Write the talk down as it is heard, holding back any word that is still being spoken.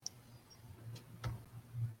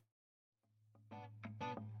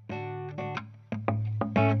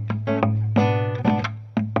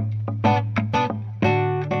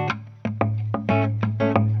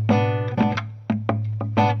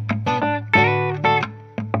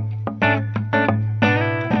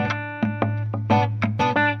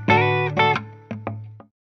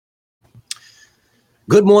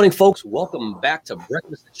Good morning, folks. Welcome back to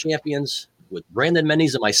Breakfast of Champions with Brandon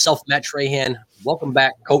Mendes and myself, Matt Trahan. Welcome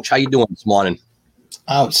back, Coach. How you doing this morning?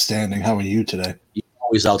 Outstanding. How are you today? You're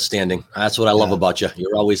always outstanding. That's what I love about you.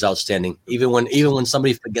 You're always outstanding. Even when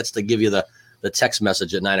somebody forgets to give you the text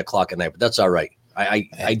message at 9 o'clock at night, but that's all right.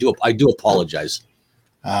 I do apologize.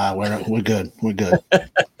 We're good. We're good.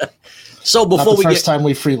 So before we first time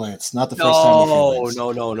we freelance, not the first time we freelance.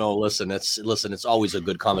 No. Listen, it's always a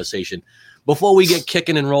good conversation. Before we get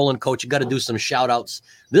kicking and rolling, Coach, you got to do some shout outs.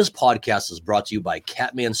 This podcast is brought to you by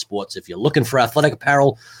Catman Sports. If you're looking for athletic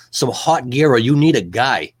apparel, some hot gear, or you need a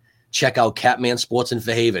guy, check out Catman Sports in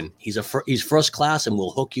Fairhaven. He's first class and will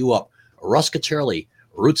hook you up. Russ Caterli,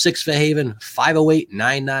 Route 6 Fairhaven,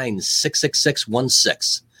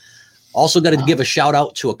 508-99-66616. Also got to give a shout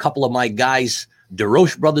out to a couple of my guys,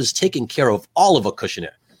 DeRoche Brothers, taking care of all of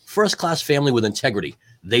Acushnet. First class family with integrity.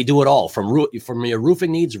 They do it all from your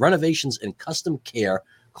roofing needs, renovations, and custom care.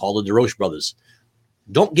 Call the DeRoche Brothers.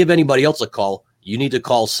 Don't give anybody else a call. You need to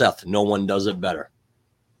call Seth. No one does it better.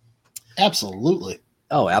 Absolutely.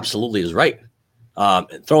 Oh, absolutely is right.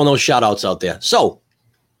 Throwing those shout outs out there. So,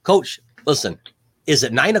 Coach, listen, is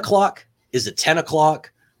it 9 o'clock? Is it 10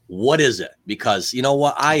 o'clock? What is it? Because you know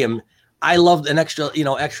what? I love an extra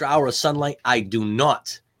hour of sunlight. I do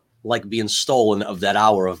not like being stolen of that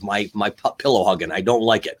hour of my pillow hugging. I don't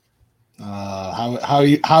like it. How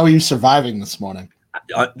are you surviving this morning?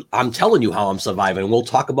 I'm telling you how I'm surviving. We'll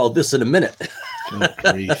talk about this in a minute. Good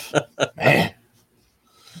grief, man.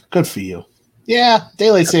 Good for you. Yeah,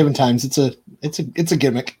 daylight saving times. It's a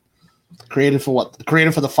gimmick. Created for what?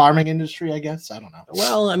 Created for the farming industry, I guess. I don't know.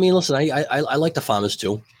 Well, I mean, listen, I like the farmers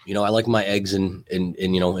too. You know, I like my eggs and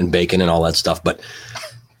bacon and all that stuff. But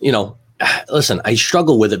listen, I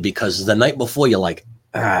struggle with it because the night before you're like,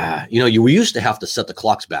 you used to have to set the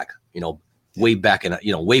clocks back, way back in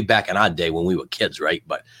our day when we were kids, right?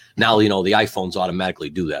 But now, the iPhones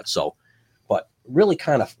automatically do that. So, but really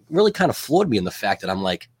kind of floored me in the fact that I'm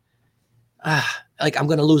like I'm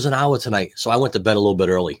going to lose an hour tonight. So I went to bed a little bit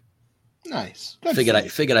early. Nice. Figured I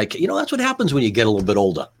that's what happens when you get a little bit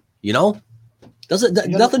older, nothing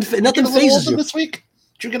phases you this week.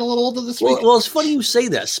 Did you get a little older this week? Well, it's funny you say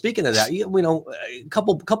that. Speaking of that, a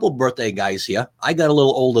couple birthday guys here. I got a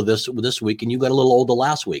little older this week, and you got a little older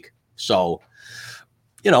last week. So,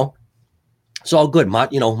 it's all good.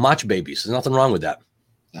 March babies. There's nothing wrong with that.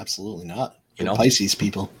 Absolutely not. Pisces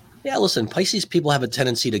people. Yeah, listen, Pisces people have a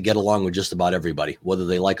tendency to get along with just about everybody, whether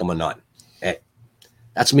they like them or not.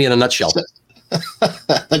 That's me in a nutshell.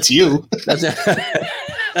 That's you. That's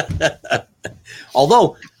it.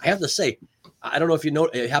 Although I have to say, I don't know if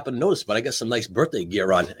you happen to notice, but I got some nice birthday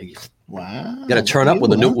gear on. Wow! Got to turn up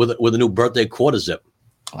with a new birthday quarter zip.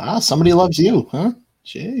 Wow! Somebody loves you, huh?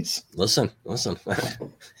 Jeez. Listen.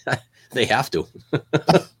 They have to.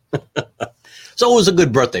 So it was a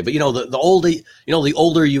good birthday, but the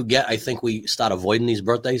older you get, I think we start avoiding these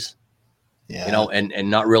birthdays. Yeah.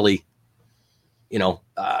 And not really.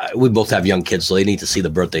 We both have young kids, so they need to see the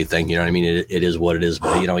birthday thing. You know what I mean? It is what it is,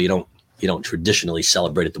 but you don't traditionally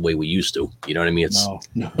celebrate it the way we used to. You know what I mean? It's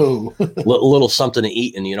no. a little something to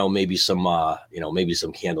eat, and maybe some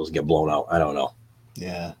candles get blown out. I don't know.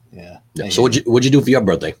 Yeah. So what'd you do for your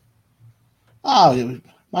birthday? Oh,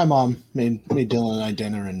 my mom made Dylan and I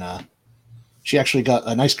dinner, and she actually got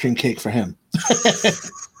an ice cream cake for him.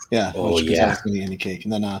 Yeah. Oh I was going to eat any cake,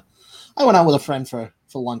 and then I went out with a friend for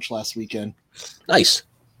lunch last weekend. Nice.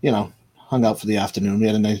 Hung out for the afternoon. We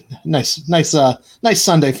had a nice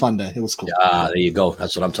Sunday fun day. It was cool. Ah, there you go.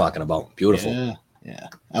 That's what I'm talking about. Beautiful. Yeah,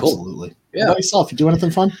 absolutely. Cool. Yeah. How about yourself? You do anything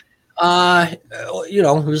fun? It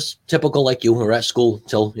was typical like you. We were at school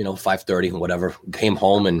till 5:30 and whatever. Came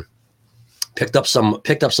home and picked up some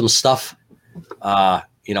stuff.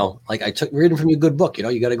 Like I took reading from your good book.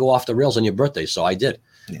 You got to go off the rails on your birthday, so I did.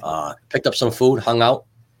 Yeah. Picked up some food, hung out,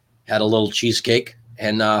 had a little cheesecake,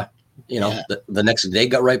 and the next day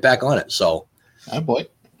got right back on it. So, boy.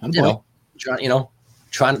 Trying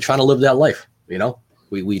to live that life. We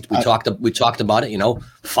talked about it.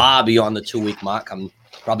 Far beyond the 2-week mark. I'm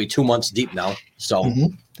probably 2 months deep now. So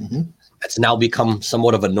it's now become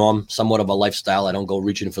somewhat of a norm, somewhat of a lifestyle. I don't go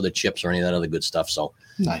reaching for the chips or any of that other good stuff. So,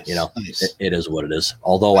 nice. It is what it is.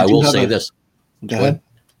 Although I will say this. Go ahead.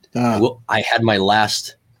 I had my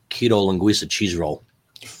last keto linguiça cheese roll.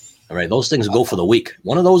 All right, those things go for the week.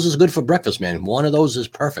 One of those is good for breakfast, man. One of those is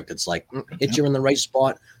perfect. It's like hit you in the right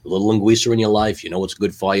spot. A little linguiça in your life, it's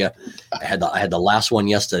good for you. I had the last one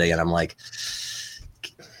yesterday, and I'm like,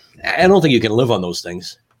 I don't think you can live on those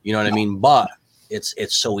things. You know what I mean? But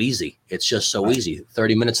it's so easy. It's just so easy.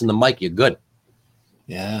 30 minutes in the mic, you're good.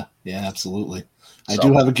 Yeah, absolutely. I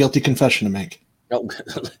do have a guilty confession to make. No,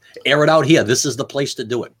 air it out here. This is the place to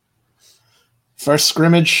do it. First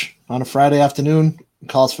scrimmage on a Friday afternoon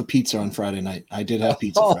calls for pizza on Friday night. I did have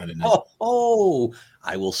pizza Friday night.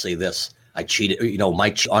 I will say this. I cheated. You know,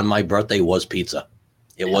 on my birthday was pizza.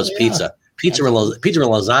 It was pizza. Pizza and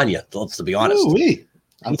lasagna. Let's be honest. Ooh-wee.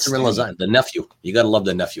 Pizza and lasagna. The nephew. You got to love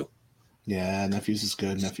the nephew. Yeah, Nephew's is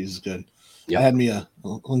good. Yep. I had me a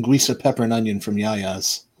linguiça pepper and onion from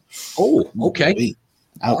Yaya's. Oh, okay. Ooh-wee.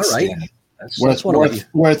 Outstanding. All right.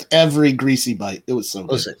 Worth every greasy bite. It was so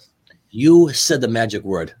good. Listen, you said the magic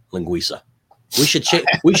word, linguiça. We should change.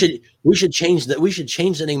 we should change that. We should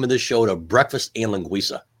change the name of this show to Breakfast and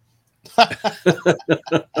Linguiça. I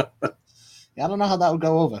don't know how that would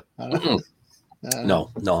go over. No,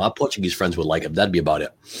 our Portuguese friends would like it. That'd be about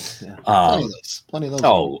it. Yeah. Plenty of those.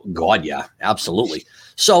 Oh God, yeah, absolutely.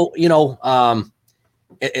 So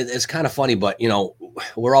it's kind of funny, but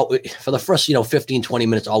we're all for the first 15, 20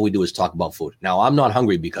 minutes. All we do is talk about food. Now I'm not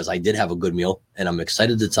hungry because I did have a good meal, and I'm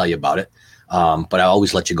excited to tell you about it. But I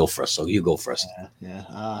always let you go first, so you go first.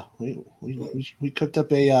 Yeah. We cooked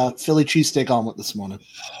up a Philly cheesesteak omelet this morning.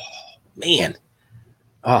 Man,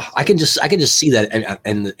 I can just see that,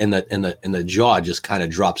 and in the jaw just kind of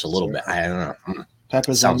drops a little bit. I don't know.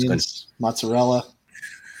 Peppers, Sounds onions, mozzarella,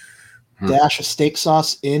 dash of steak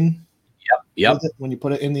sauce in. Yep. When you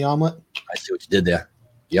put it in the omelet. I see what you did there.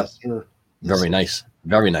 Yep. Sure. Very nice.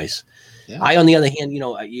 Very nice. Yeah. I, on the other hand,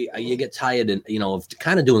 you get tired and of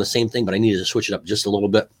kind of doing the same thing, but I needed to switch it up just a little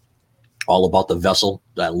bit. All about the vessel,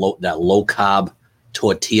 that low carb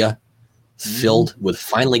tortilla filled with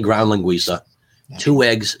finely ground linguiça, 2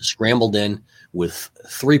 eggs scrambled in with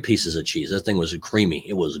 3 pieces of cheese. That thing was creamy.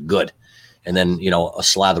 It was good. And then, a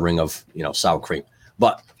slathering of, sour cream.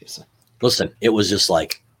 But listen, it was just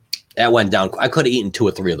like, that went down. I could have eaten 2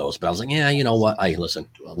 or 3 of those, but I was like, yeah, you know what? Listen,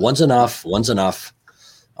 one's enough.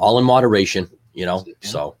 All in moderation,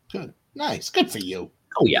 so. Good. Nice. Good for you.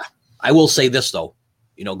 Oh, yeah. I will say this, though,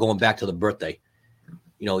 going back to the birthday,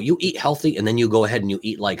 you eat healthy and then you go ahead and you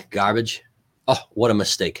eat like garbage. Oh, what a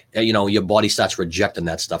mistake. Your body starts rejecting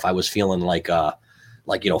that stuff. I was feeling like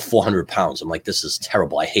 400 pounds. I'm like, this is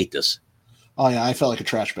terrible. I hate this. Oh, yeah. I felt like a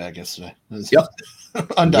trash bag yesterday. Yep.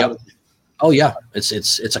 Undoubtedly. Yep. Oh, yeah.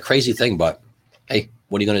 It's a crazy thing, but hey,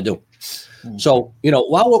 what are you going to do? So,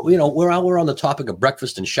 while we're on the topic of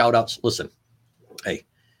breakfast and shout outs, listen, hey,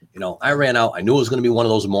 I ran out. I knew it was going to be one of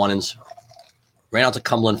those mornings. Ran out to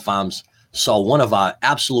Cumberland Farms, saw one of our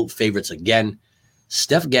absolute favorites again.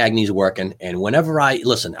 Steph Gagney's working. And whenever I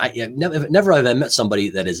never have I met somebody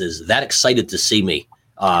that is that excited to see me,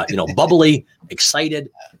 bubbly, excited,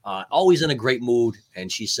 always in a great mood.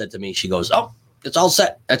 And she said to me, she goes, oh, it's all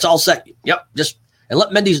set. It's all set. Yep. And let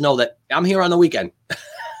Mendy's know that I'm here on the weekend.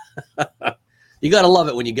 You got to love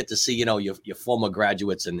it when you get to see, your former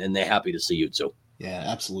graduates and they're happy to see you too. Yeah,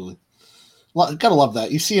 absolutely. Gotta love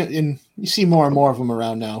that. You see more and more of them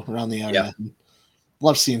around the area. Yeah.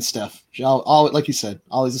 Love seeing Steph. Always, like you said,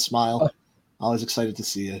 always a smile. Always excited to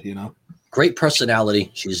see you. Great personality.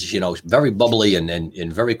 She's, very bubbly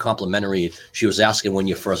and very complimentary. She was asking when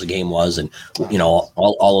your first game was and,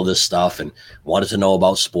 all of this stuff and wanted to know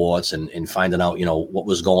about sports and finding out, what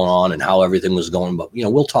was going on and how everything was going. But,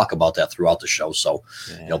 we'll talk about that throughout the show. So,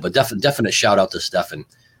 but definite shout out to Steph. And,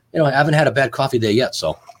 I haven't had a bad coffee day yet.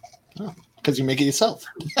 So. Because you make it yourself.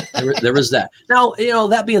 there is that. Now,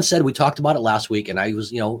 that being said, we talked about it last week and I was,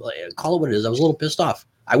 call it what it is. I was a little pissed off.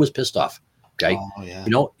 I was pissed off. Okay. Oh, yeah.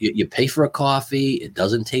 You pay for a coffee. It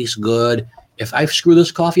doesn't taste good. If I screw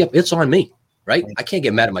this coffee up, it's on me, right? I can't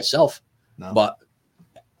get mad at myself. No. But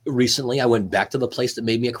recently I went back to the place that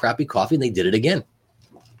made me a crappy coffee and they did it again.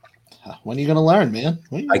 When are you going to learn, man?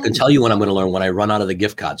 I can tell you when I'm going to learn when I run out of the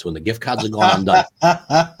gift cards. When the gift cards are gone, I'm done.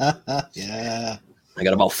 Yeah. I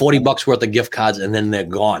got about $40 worth of gift cards and then they're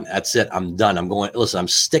gone. That's it. I'm done. I'm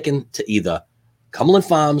sticking to either Cumberland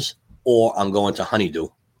Farms or I'm going to Honeydew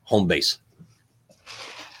home base.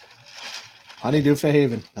 Honeydew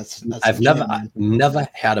Fairhaven. That's I've never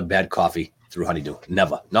had a bad coffee through Honeydew.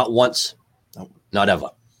 Never. Not once. Nope. Not ever.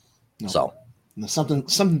 Nope. So there's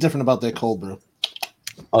something different about their cold brew.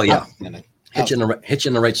 Oh yeah. Hit you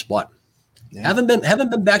in the right spot. Yeah. Haven't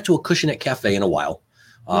been back to a Cushionette Cafe in a while.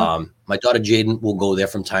 My daughter Jaden will go there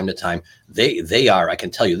from time to time. They are, I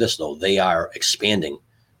can tell you this though, they are expanding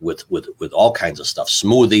with all kinds of stuff.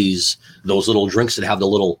 Smoothies, those little drinks that have the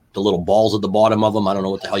little balls at the bottom of them. I don't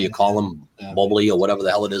know what the hell you call them, bubbly or whatever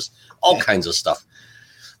the hell it is. All kinds of stuff.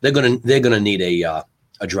 They're gonna need a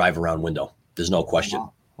drive around window. There's no question.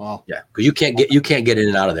 Wow. Yeah, because you can't get in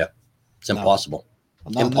and out of there. It's impossible.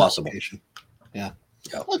 Impossible. Yeah.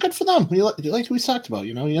 Well, good for them. Like we talked about,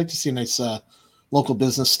 you like to see a nice local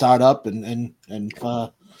business start up and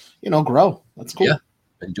grow. That's cool. Yeah,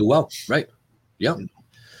 and do well. Right. Yeah.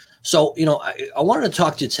 So, I wanted to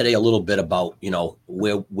talk to you today a little bit about,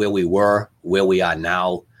 where we were, where we are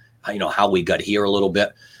now, how we got here a little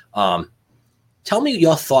bit. Tell me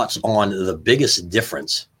your thoughts on the biggest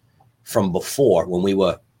difference from before when we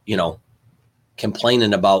were,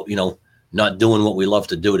 complaining about, not doing what we love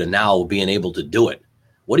to do to now being able to do it.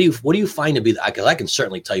 What do you find to be, because I can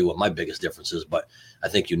certainly tell you what my biggest difference is, but I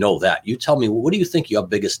think you know that. You tell me, what do you think your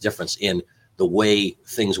biggest difference in the way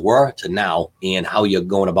things were to now and how you're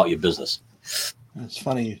going about your business? It's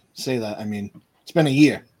funny you say that. I mean, it's been a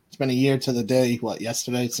year. It's been a year to the day,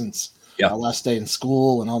 yesterday, since our last day in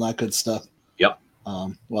school and all that good stuff. Yep.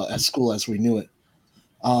 At school as we knew it.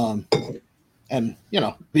 And,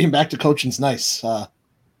 being back to coaching's nice. I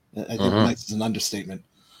think nice is an understatement.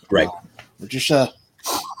 Right. Just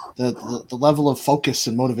the level of focus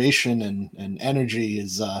and motivation and energy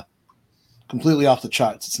is completely off the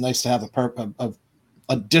charts. It's nice to have a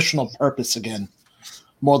additional purpose again,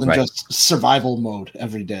 more than just survival mode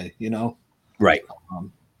every day, Right.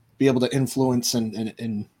 Be able to influence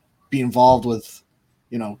and be involved with,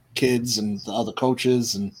 kids and the other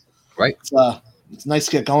coaches. And right. It's nice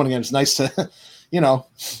to get going again. It's nice to,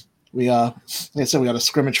 we, like I said, we got a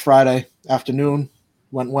scrimmage Friday afternoon,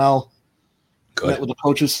 went well. Good. Met with the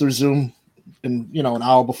coaches through Zoom and, an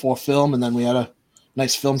hour before film. And then we had a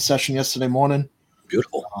nice film session yesterday morning.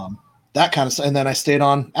 Beautiful. That kind of stuff. And then I stayed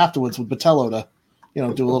on afterwards with Botello to, do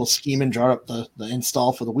a little scheme and draw up the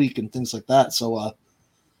install for the week and things like that. So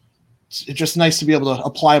it's just nice to be able to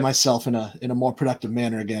apply myself in a more productive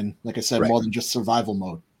manner again. Like I said, more than just survival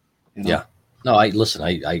mode. Yeah. No, I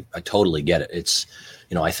totally get it. It's,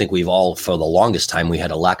 I think we've all, for the longest time, we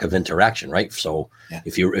had a lack of interaction, right? So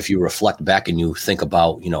if you reflect back and you think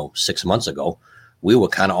about, 6 months ago, we were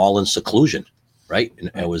kind of all in seclusion, right?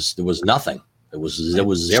 And there was nothing. It was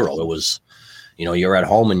zero. It was, you're at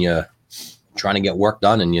home and you're trying to get work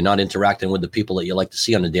done and you're not interacting with the people that you like to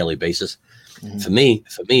see on a daily basis. Mm-hmm.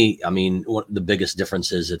 For me, I mean, the biggest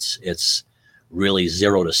difference is it's really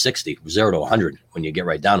 0 to 60, 0 to 100 when you get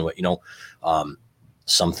right down to it.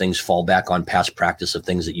 Some things fall back on past practice of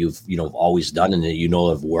things that you've always done and that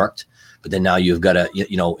have worked, but then now you've got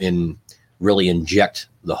to really inject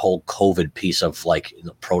the whole COVID piece of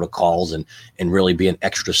protocols and really being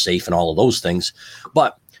extra safe and all of those things.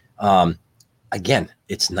 But again,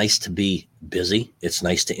 it's nice to be busy. It's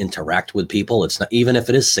nice to interact with people. It's not, even if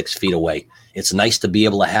it is 6 feet away, it's nice to be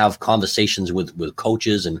able to have conversations with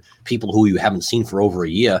coaches and people who you haven't seen for over a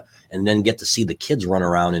year, and then get to see the kids run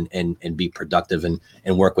around and be productive and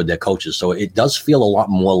work with their coaches. So it does feel a lot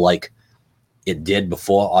more like it did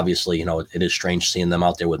before. Obviously, it is strange seeing them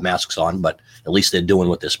out there with masks on, but at least they're doing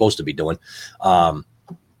what they're supposed to be doing. But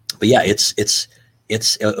yeah, it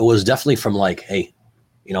was definitely from hey,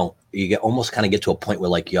 you almost kind of get to a point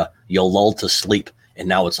where you're lulled to sleep, and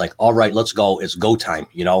now it's all right, let's go. It's go time,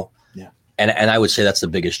 Yeah. And I would say that's the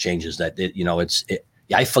biggest change is that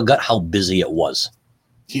I forgot how busy it was.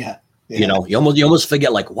 Yeah. You almost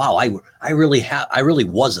forget wow, I really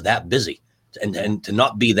was that busy, and to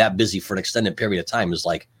not be that busy for an extended period of time is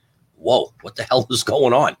whoa, what the hell is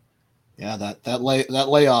going on? Yeah, that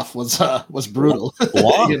layoff was brutal.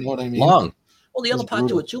 Long, you know what I mean? Long. Well, the other part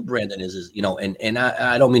to it too, Brandon, is and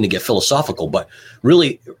I don't mean to get philosophical, but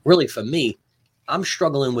really for me, I'm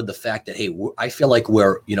struggling with the fact that, hey, I feel like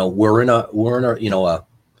we're in a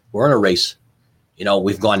race.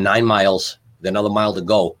 We've gone 9 miles, another mile to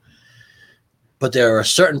go, but there are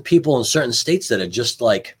certain people in certain states that are just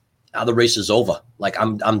the race is over.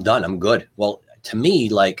 I'm done. I'm good. Well, to me,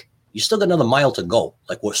 you still got another mile to go.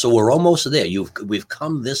 So we're almost there. We've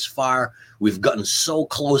come this far. We've gotten so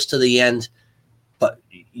close to the end, but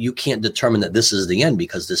you can't determine that this is the end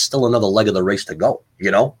because there's still another leg of the race to go,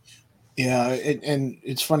 Yeah. And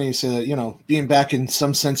it's funny you say that, being back in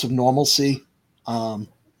some sense of normalcy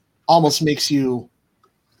almost makes you,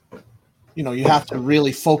 you have to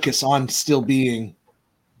really focus on still being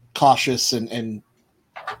cautious and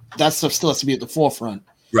that stuff still has to be at the forefront.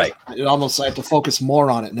 Right. It almost, I have to focus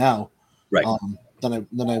more on it now. Right. Than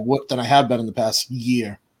I have been in the past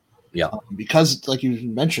year. Yeah. Because like you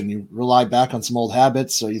mentioned, you rely back on some old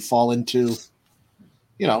habits, or you fall into,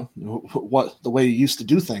 what the way you used to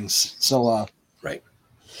do things. So, right.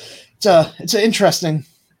 It's an interesting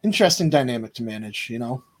dynamic to manage,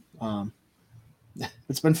 It's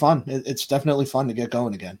been fun. It's definitely fun to get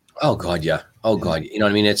going again. Oh God. Yeah. Oh God. You know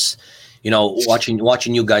what I mean? It's,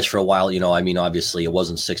 watching you guys for a while, obviously it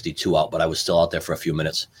wasn't 62 out, but I was still out there for a few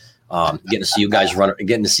minutes. Getting to see you guys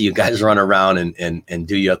run around and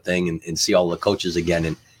do your thing and see all the coaches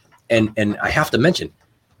again. And I have to mention,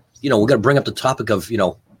 we're going to bring up the topic of,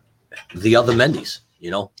 the other Mendes,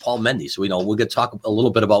 Paul Mendes. We're going to talk a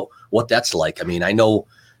little bit about what that's like. I mean, I know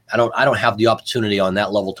I don't have the opportunity on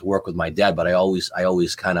that level to work with my dad, but I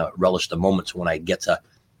always kind of relish the moments when I get to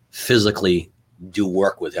physically do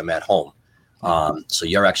work with him at home. So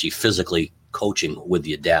you're actually physically coaching with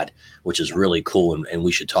your dad, which is really cool. And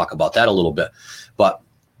we should talk about that a little bit. But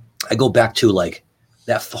I go back to like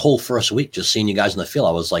that whole first week, just seeing you guys in the field.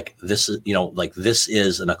 I was like, this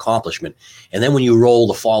is an accomplishment. And then when you roll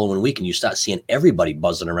the following week and you start seeing everybody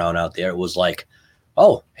buzzing around out there, it was like,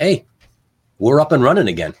 oh, hey, we're up and running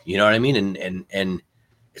again. You know what I mean? And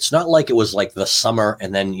it's not like it was like the summer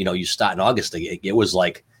and then, you start in August. It was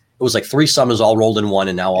like 3 summers all rolled in one.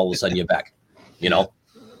 And now all of a sudden you're back,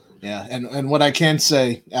 Yeah. And what I can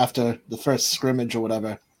say after the first scrimmage or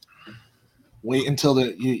whatever, wait until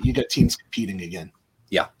you get teams competing again.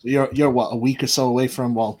 Yeah. So you're what, a week or so away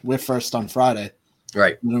from, we're first on Friday.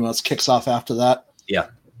 Right. Everyone else kicks off after that. Yeah.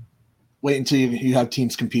 Wait until you have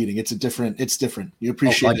teams competing. It's different. You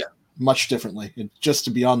appreciate it much differently. And just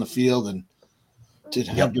to be on the field and to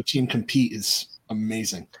have your team compete is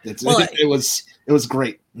amazing. It was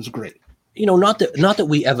great. It was great. Not that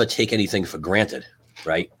we ever take anything for granted,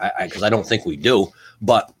 right? Because I don't think we do,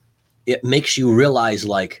 but it makes you realize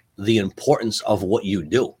like the importance of what you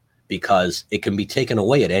do, because it can be taken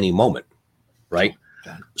away at any moment, right?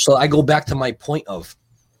 Okay. So I go back to my point of,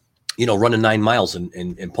 running 9 miles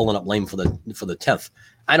and pulling up lame for the 10th.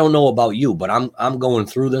 I don't know about you, but I'm going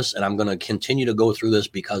through this, and I'm going to continue to go through this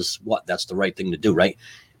because that's the right thing to do, right?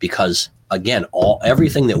 Because again,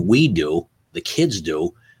 everything that we do, the kids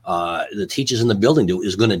do, the teachers in the building do,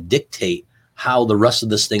 is going to dictate how the rest of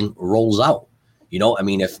this thing rolls out. I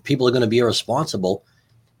mean, if people are going to be irresponsible,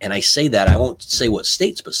 and I say that, I won't say what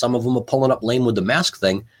states, but some of them are pulling up lame with the mask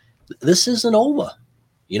thing. This isn't over.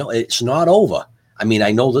 It's not over. I mean,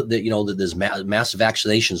 I know that there's mass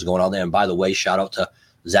vaccinations going on there. And by the way, shout out to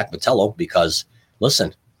Zach Batello, because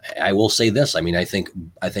listen, I will say this. I mean, I think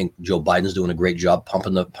Joe Biden's doing a great job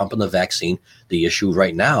pumping the vaccine. The issue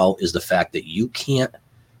right now is the fact that you can't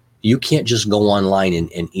just go online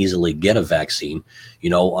and easily get a vaccine.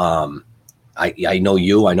 I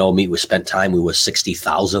know I know me. We spent time. We were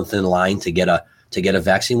 60,000th in line to get a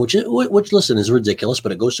vaccine, which listen is ridiculous,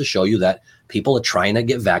 but it goes to show you that people are trying to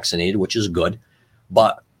get vaccinated, which is good.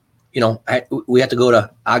 But we have to go to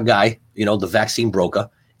our guy, the vaccine broker,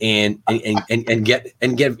 and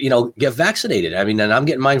get vaccinated. I mean, and I'm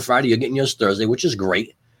getting mine Friday. You're getting yours Thursday, which is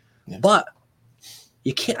great. Yeah. But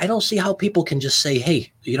you can't. I don't see how people can just say,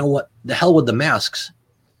 "Hey, you know what? The hell with the masks,"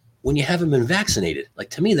 when you haven't been vaccinated. Like,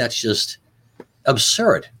 to me, that's just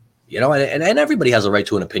absurd, and everybody has a right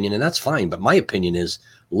to an opinion, and that's fine. But my opinion is,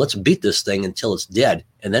 let's beat this thing until it's dead,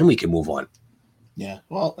 and then we can move on. Yeah.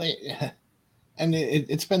 Well, and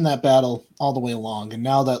it's been that battle all the way along. And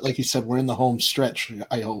now that, like you said, we're in the home stretch,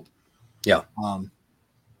 I hope. Yeah.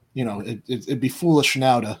 It'd be foolish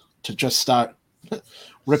now to just start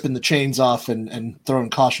ripping the chains off and throwing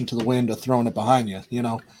caution to the wind or throwing it behind you.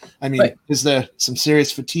 I mean, right. Is there some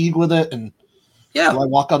serious fatigue with it? And do I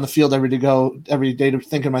walk on the field every day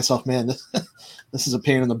thinking to myself, man, this is a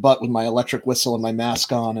pain in the butt with my electric whistle and my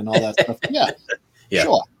mask on and all that stuff. Yeah.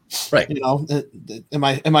 Sure. Right.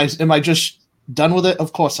 Am I just done with it?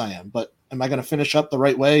 Of course I am. But am I going to finish up the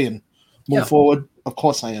right way and move forward? Of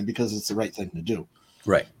course I am, because it's the right thing to do.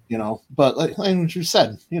 Right. But like you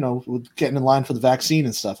said, with getting in line for the vaccine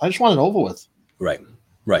and stuff, I just want it over with. Right.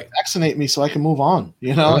 Vaccinate me so I can move on,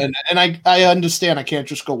 and I understand I can't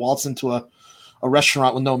just go waltz into a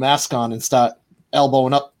restaurant with no mask on and start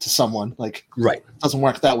elbowing up to someone. Like, right. It doesn't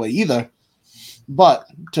work that way either. But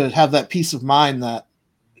to have that peace of mind that,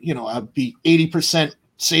 I'd be 80%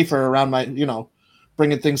 safer around my,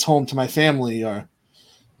 bringing things home to my family, or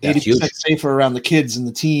 80% safer around the kids and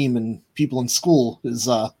the team and people in school is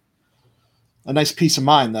a nice peace of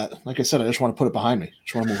mind that, like I said, I just want to put it behind me. I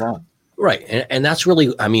just want to move on. Right. And that's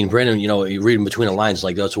really, I mean, Brandon, you're reading between the lines,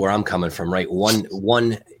 like that's where I'm coming from, right?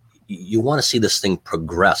 One, you want to see this thing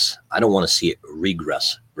progress. I don't want to see it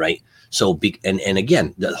regress, right? So, and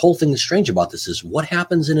again, the whole thing that's strange about this is what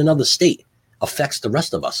happens in another state affects the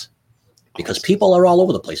rest of us, because people are all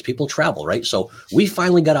over the place. People travel, right? So we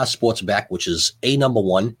finally got our sports back, which is number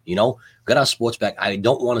one, got our sports back. I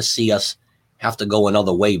don't want to see us have to go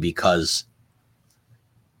another way, because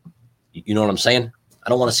you know what I'm saying? I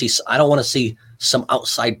don't want to see some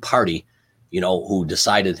outside party, who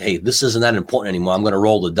decided, hey, this isn't that important anymore. I'm going to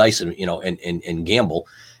roll the dice and, and gamble.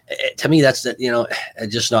 To me, that's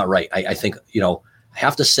just not right. I think, I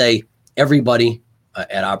have to say everybody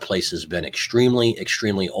at our place has been extremely,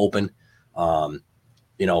 extremely open.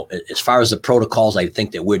 as far as the protocols, I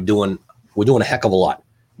think that we're doing a heck of a lot.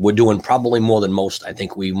 We're doing probably more than most. I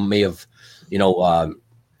think we may have,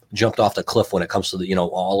 jumped off the cliff when it comes to the,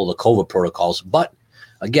 all of the COVID protocols. But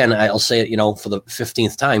again, I'll say it, for the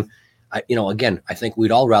 15th time, I think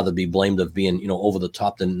we'd all rather be blamed of being, over the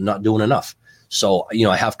top than not doing enough. So,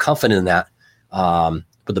 I have confidence in that.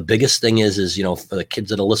 But the biggest thing is, for the kids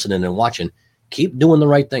that are listening and watching, keep doing the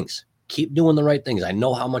right things. Keep doing the right things. I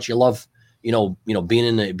know how much you love, being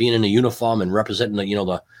in a uniform and representing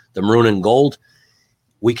the maroon and gold.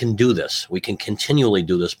 We can do this. We can continually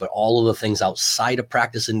do this, but all of the things outside of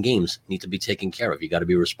practice and games need to be taken care of. You got to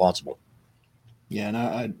be responsible. Yeah,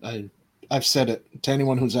 and I've said it to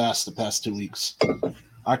anyone who's asked the past 2 weeks.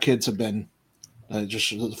 Our kids have been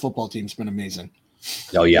just the football team's been amazing.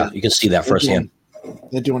 Oh yeah, you can see that firsthand.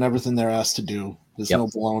 They're doing everything they're asked to do. There's no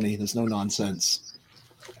baloney. There's no nonsense.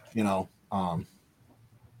 So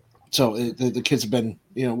the kids have been,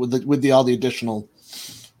 with all the additional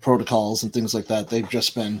protocols and things like that, they've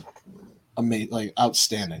just been amazing, like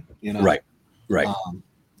outstanding. Right.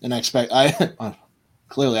 And I expect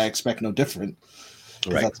clearly I expect no different.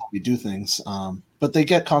 Right. That's how we do things. But they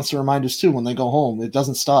get constant reminders too when they go home. It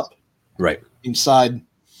doesn't stop. Right. Inside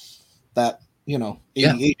that,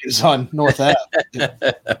 88 is on North Ave.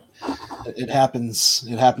 It happens.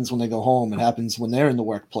 It happens when they go home. It happens when they're in the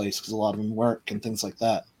workplace because a lot of them work and things like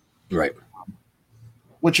that. Right.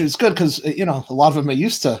 Which is good because, a lot of them are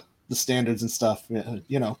used to the standards and stuff,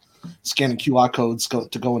 scanning QR codes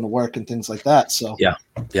to go into work and things like that. So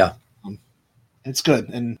yeah. It's good.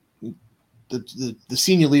 And the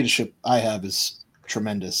senior leadership I have is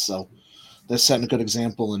tremendous. So they're setting a good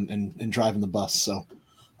example in driving the bus. So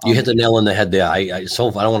you hit the nail on the head there. I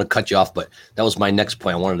don't want to cut you off, but that was my next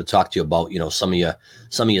point. I wanted to talk to you about, some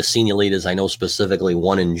of your senior leaders. I know specifically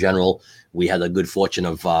one in general. We had the good fortune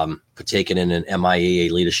of partaking in an MIAA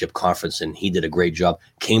leadership conference, and he did a great job.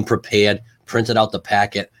 Came prepared, printed out the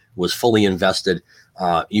packet, was fully invested.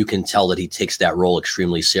 You can tell that he takes that role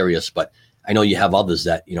extremely serious. But I know you have others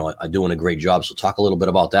that are doing a great job. So talk a little bit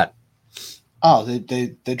about that. Oh,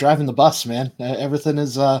 they're driving the bus, man. Everything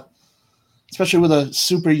is. Especially with a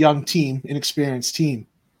super young team, inexperienced team.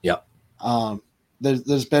 Yeah.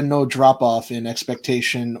 There's been no drop off in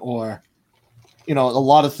expectation or, a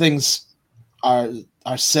lot of things are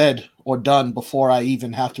said or done before I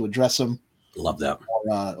even have to address them. Love that.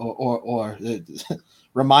 Or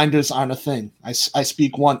reminders aren't a thing. I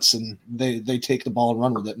speak once and they take the ball and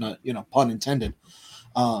run with it. Not, pun intended.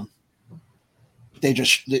 They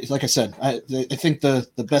just, like I said, I think the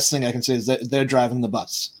best thing I can say is that they're driving the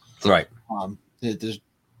bus. Right.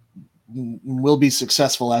 Will be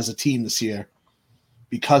successful as a team this year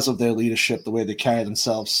because of their leadership, the way they carry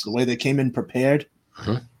themselves, the way they came in prepared.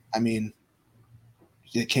 Mm-hmm. I mean,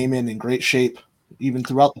 they came in great shape even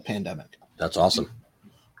throughout the pandemic. That's awesome.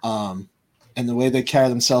 And the way they carry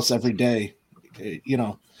themselves every day,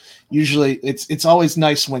 usually it's always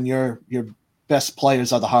nice when your best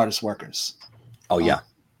players are the hardest workers. Oh yeah.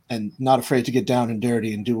 And not afraid to get down and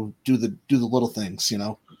dirty and do the little things,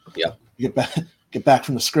 Yeah. Get back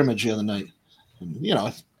from the scrimmage the other night.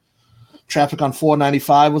 And, traffic on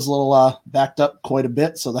 495 was a little backed up quite a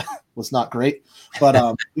bit, so that was not great. But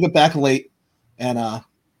we get back late, and I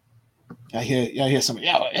hear somebody,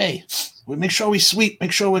 hey, we make sure we sweep,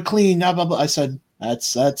 make sure we're clean. Blah, blah, blah. I said,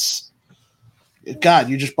 that's God,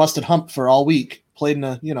 you just busted hump for all week, played in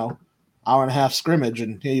a hour and a half scrimmage,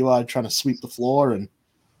 and here you are trying to sweep the floor. And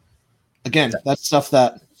again, that's stuff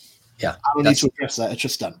that I don't need to address that. It's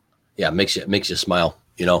just done. Yeah, it makes you smile.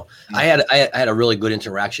 I had a really good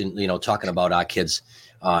interaction, talking about our kids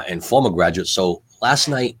and former graduates. So last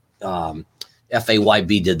night,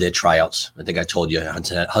 FAYB did their tryouts. I think I told you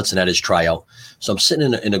Hudson had his tryout. So I'm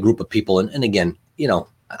sitting in a group of people, and again,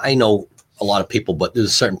 I know a lot of people, but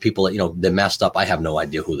there's certain people that they're masked up. I have no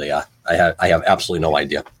idea who they are. I have absolutely no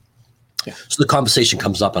idea. Yeah. So the conversation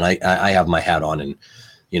comes up, and I have my hat on, and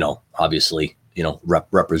obviously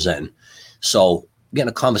representing. So getting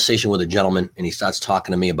a conversation with a gentleman, and he starts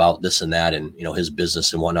talking to me about this and that, and his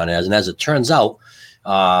business and whatnot. And as it turns out,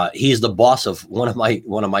 he's the boss of one of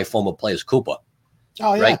my former players, Cooper.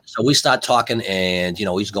 Oh yeah. Right. So we start talking, and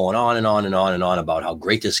he's going on and on and on and on about how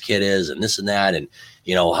great this kid is, and this and that, and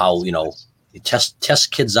how he tests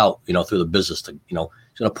kids out, through the business to he's going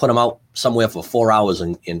to put them out somewhere for 4 hours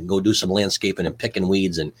and go do some landscaping and picking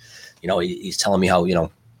weeds, and he's telling me how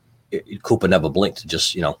Cooper never blinked.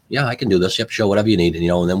 Just, yeah, I can do this. Yep, sure, whatever you need.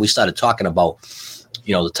 And then we started talking about,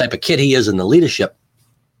 the type of kid he is and the leadership.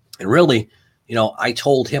 And really, I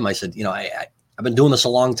told him, I said, I've been doing this a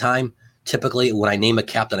long time. Typically, when I name a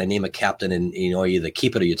captain, and you either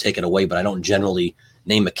keep it or you take it away. But I don't generally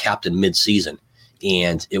name a captain mid-season,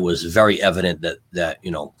 and it was very evident that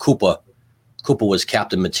Cooper was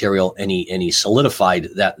captain material, and he solidified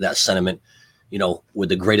that sentiment, with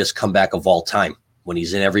the greatest comeback of all time, when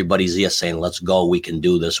he's in everybody's ear saying, "Let's go, we can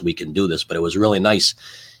do this, we can do this." But it was really nice.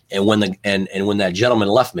 And when when that gentleman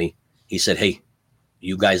left me, he said, "Hey,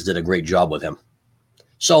 you guys did a great job with him."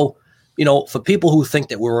 So, for people who think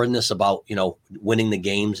that we're in this about, winning the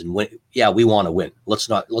games and we want to win. Let's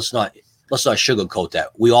not sugarcoat that.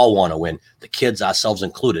 We all want to win, the kids, ourselves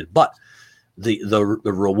included. But the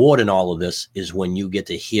reward in all of this is when you get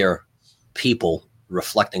to hear people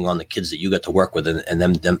reflecting on the kids that you get to work with, and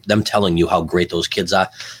them telling you how great those kids are.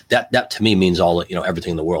 That to me means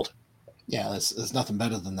everything in the world. Yeah, there's nothing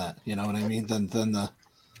better than that. You know what I mean? Than the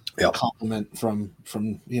compliment from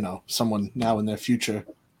someone now in their future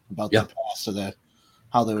about their past, or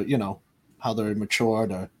how they're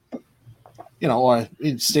matured, or or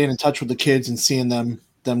staying in touch with the kids and seeing them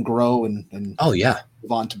grow and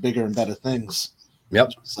move on to bigger and better things.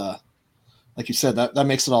 Yep. Like you said, that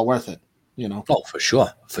makes it all worth it. Oh, for sure.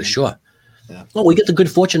 Yeah. Well, we get the good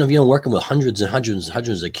fortune of working with hundreds and hundreds and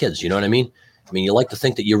hundreds of kids. You know what I mean? You like to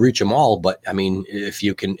think that you reach them all, but if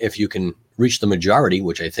you can reach the majority,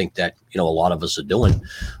 which I think that a lot of us are doing.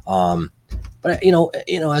 But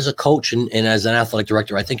as a coach and as an athletic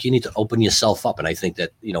director, I think you need to open yourself up, and I think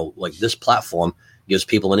that like this platform gives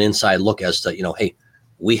people an inside look as to hey,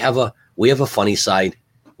 we have a funny side.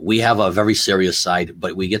 We have a very serious side,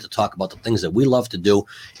 but we get to talk about the things that we love to do.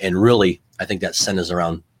 And really, I think that centers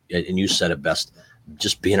around, and you said it best,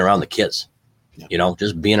 just being around the kids,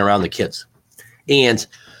 just being around the kids. And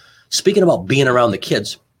speaking about being around the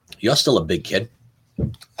kids, you're still a big kid.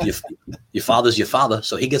 Your father's your father,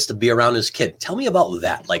 so he gets to be around his kid. Tell me about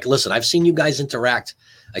that. Like, listen, I've seen you guys interact.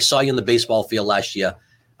 I saw you in the baseball field last year.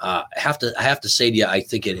 I have to say to you, I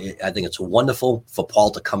think it's wonderful for Paul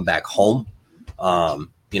to come back home.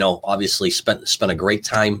 Obviously spent a great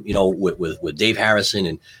time, with Dave Harrison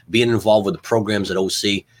and being involved with the programs at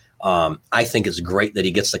OC. I think it's great that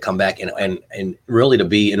he gets to come back and really to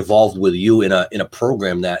be involved with you in a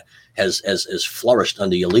program that has flourished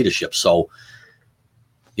under your leadership. So,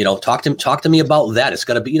 talk to me about that. It's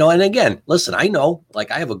got to be, and again, listen, I know, like,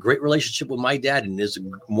 I have a great relationship with my dad and there's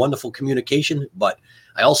wonderful communication, but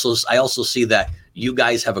I also see that you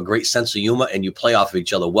guys have a great sense of humor and you play off of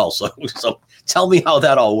each other well. So tell me how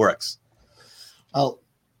that all works. I'll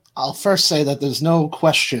first say that there's no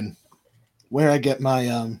question where I get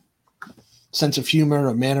my sense of humor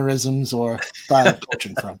or mannerisms or style of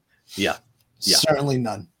coaching from. Yeah. Certainly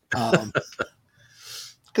none.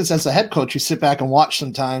 Because as a head coach, you sit back and watch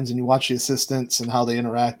sometimes, and you watch the assistants and how they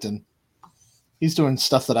interact, and he's doing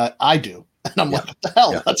stuff that I do. And I'm like, what the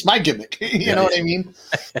hell? Yeah. That's my gimmick. You know what I mean?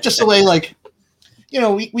 Just the way, like,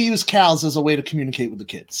 we use CALS as a way to communicate with the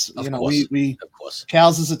kids. Of course.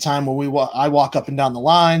 CALS is a time when I walk up and down the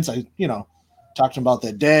lines. I, talk to them about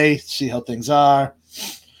their day, see how things are,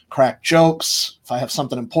 crack jokes. If I have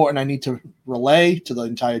something important I need to relay to the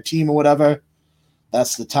entire team or whatever,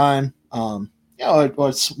 that's the time. Or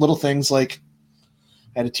it's little things like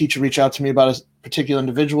I had a teacher reach out to me about a particular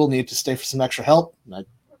individual, needed to stay for some extra help. And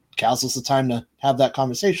CALS is the time to have that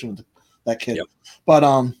conversation with that kid. Yep.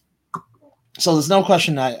 But so there's no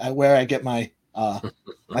question where I get my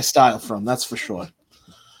my style from. That's for sure.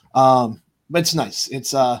 But it's nice.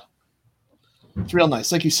 It's real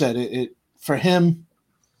nice. Like you said, it for him,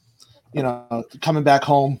 coming back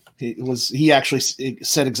home, he actually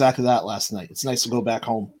said exactly that last night. It's nice to go back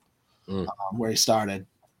home where he started.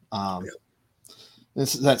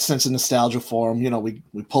 That sense of nostalgia for him.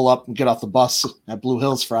 We pull up and get off the bus at Blue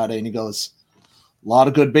Hills Friday, and he goes, a lot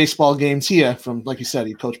of good baseball games here from, like you said,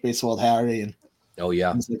 he coached baseball with Harry and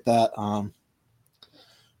things like that.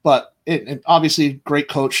 But it obviously great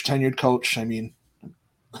coach, tenured coach. I mean,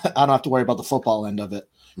 I don't have to worry about the football end of it.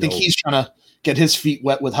 I think he's trying to get his feet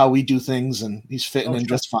wet with how we do things, and he's fitting in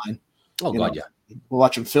just fine. Oh, God, yeah. We're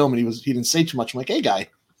watching film, and he didn't say too much. I'm like, hey, guy,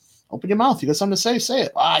 open your mouth. You got something to say? Say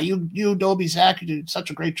it. You Dobie, Zach, you did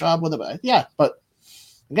such a great job with it. Yeah, but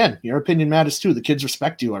again, your opinion matters too. The kids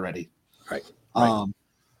respect you already. Right.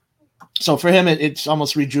 So for him, it's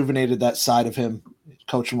almost rejuvenated that side of him,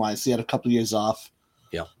 coaching wise. He had a couple of years off.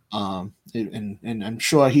 Yeah. And I'm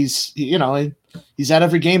sure he's at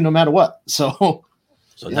every game no matter what. So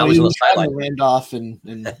now he's on the sideline. Randolph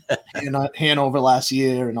and Hanover last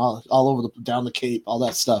year and all over down the Cape, all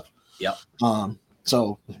that stuff. Yeah.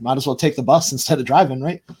 So might as well take the bus instead of driving,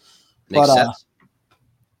 right? Makes sense.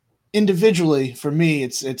 Individually, for me,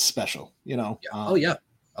 it's special. Yeah.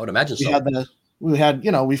 I would imagine so.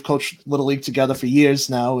 We've coached Little League together for years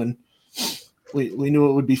now, and we knew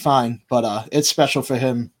it would be fine, but it's special for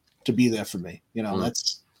him to be there for me. You know,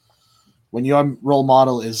 that's when your role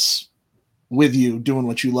model is with you doing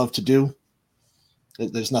what you love to do.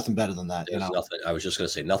 There's nothing better than that. There's nothing. I was just going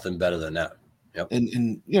to say nothing better than that. Yep.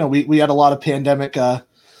 And you know, we had a lot of pandemic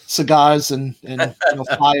cigars and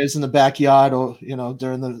fires in the backyard, or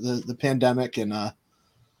during the pandemic, and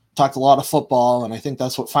talked a lot of football, and I think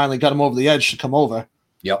that's what finally got him over the edge to come over.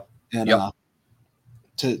 Yep. And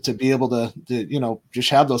to be able to just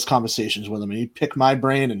have those conversations with him, and he'd pick my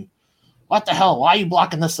brain and, what the hell? Why are you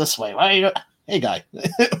blocking this way? Why are you? Hey, guy,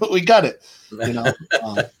 we got it.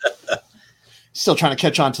 Still trying to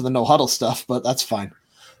catch on to the no huddle stuff, but that's fine.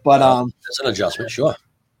 But it's an adjustment, sure.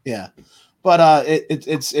 Yeah, but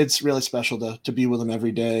it's really special to be with him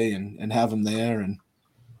every day and have him there, and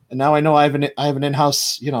now I know I have an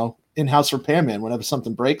in-house repairman whenever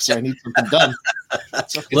something breaks or I need something done.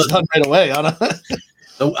 So it's done right away.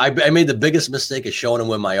 I made the biggest mistake of showing him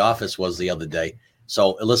where my office was the other day.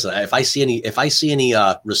 So listen, if I see any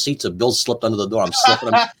receipts of bills slipped under the door, I'm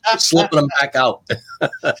slipping them back out.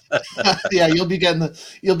 Yeah, you'll be getting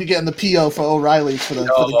the PO for O'Reilly's for the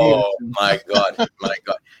game. Oh my God.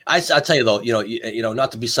 I tell you though,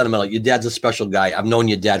 not to be sentimental, your dad's a special guy. I've known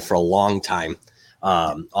your dad for a long time.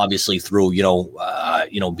 Obviously through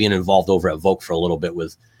being involved over at Vogue for a little bit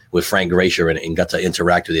with Frank Gracier and got to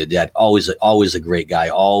interact with your dad. Always a great guy.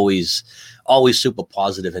 Always super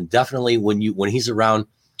positive, and definitely when he's around,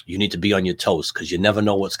 you need to be on your toes because you never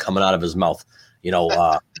know what's coming out of his mouth.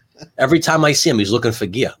 Every time I see him, he's looking for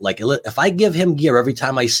gear. Like if I give him gear every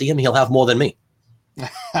time I see him, he'll have more than me.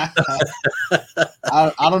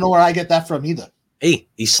 I don't know where I get that from either. Hey,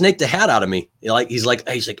 he snaked a hat out of me. He's like,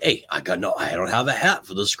 hey, I don't have a hat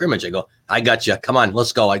for the scrimmage. I go, I got you. Come on,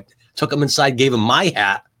 let's go. I took him inside, gave him my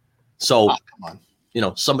hat. So, come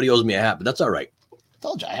on. Somebody owes me a hat, but that's all right.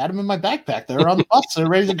 Told you I had him in my backpack. They were on the bus. They're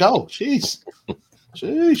ready to go. Sheesh.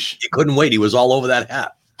 He couldn't wait. He was all over that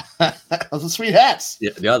hat. Those are sweet hats.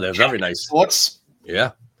 Yeah, they're very nice. Sports.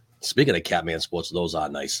 Yeah. Speaking of Catman Sports, those are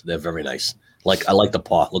nice. They're very nice. I like the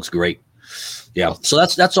paw. Looks great. Yeah. So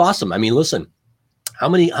that's awesome. I mean, listen, how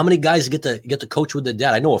many guys get to coach with their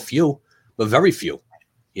dad? I know a few, but very few.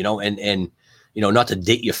 And not to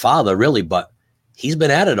date your father really, but he's been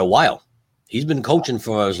at it a while. He's been coaching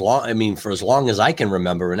for as long as I can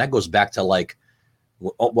remember. And that goes back to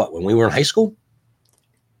when we were in high school?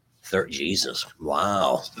 Jesus.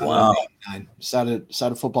 Wow. Started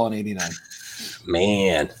football in 89.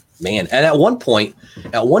 Man. And at one point,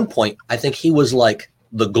 I think he was like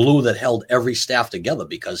the glue that held every staff together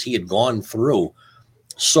because he had gone through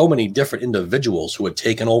so many different individuals who had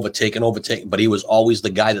taken over, but he was always the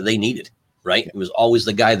guy that they needed, right? He was always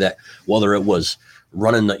the guy that, whether it was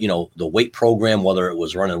running the weight program, whether it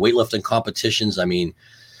was running weightlifting competitions, I mean,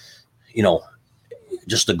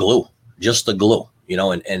 just the glue,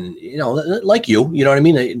 and like you know what I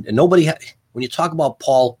mean? And nobody, when you talk about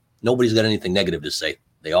Paul, nobody's got anything negative to say.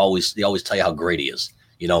 They always tell you how great he is,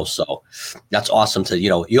 so that's awesome to,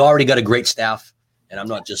 you already got a great staff. And I'm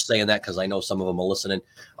not just saying that because I know some of them are listening.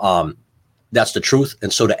 That's the truth.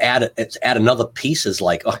 And so to add another piece is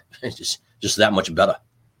just that much better.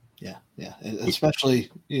 Yeah. Especially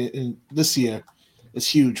in this year, it's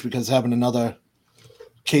huge because having another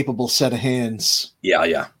capable set of hands.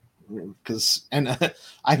 Yeah. Because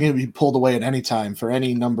I can be pulled away at any time for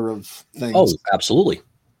any number of things. Oh, absolutely.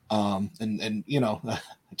 And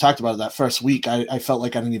I talked about it that first week. I felt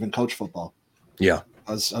like I didn't even coach football. Yeah.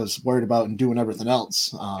 I was worried about and doing everything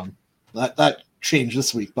else. That changed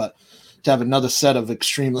this week, but to have another set of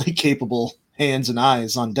extremely capable hands and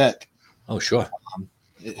eyes on deck. Oh, sure.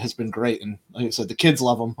 It has been great. And like I said, the kids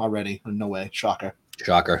love them already. No way. Shocker.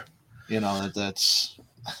 That's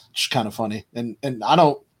just kind of funny. And I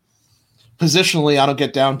don't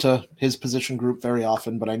get down to his position group very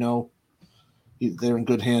often, but I know they're in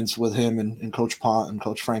good hands with him and Coach Pont and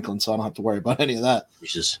Coach Franklin, so I don't have to worry about any of that. You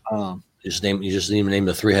just name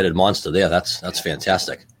the three-headed monster there. That's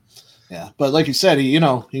fantastic. Yeah, but like you said,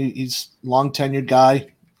 he's long tenured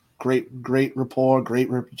guy, great rapport,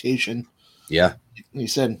 great reputation. Yeah, he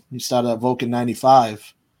said he started at Vogue in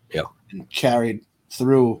 '95. Yeah, and carried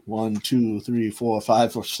through 1, 2, 3, 4,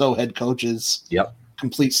 5 or so head coaches. Yep,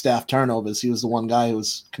 complete staff turnovers. He was the one guy who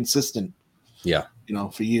was consistent. Yeah,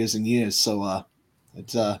 for years and years. So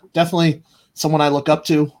it's definitely someone I look up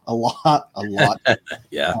to a lot.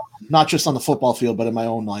 Yeah. Not just on the football field, but in my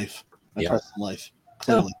own life, my personal life.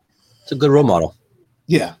 Clearly. It's a good role model.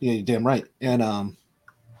 Yeah, you're damn right. And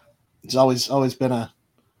it's always been a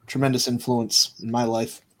tremendous influence in my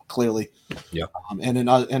life, clearly. Yeah. And in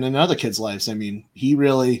other kids' lives. I mean, he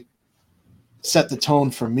really set the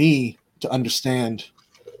tone for me to understand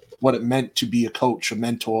what it meant to be a coach, a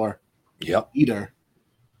mentor, leader,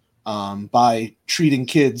 by treating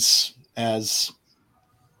kids as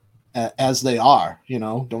they are.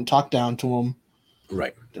 Don't talk down to them.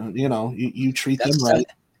 Right. You treat them right.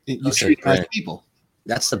 You treat them as people.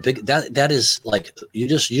 That's the big that is like you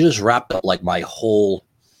just wrapped up like my whole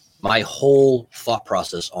thought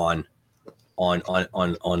process on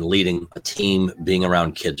leading a team, being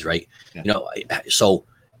around kids, right? Yeah. So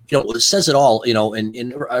it says it all,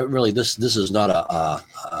 and really this is not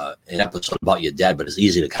an episode about your dad, but it's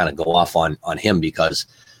easy to kind of go off on him because,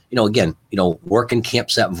 again, working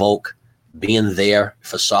camps at Volk, being there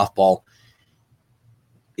for softball,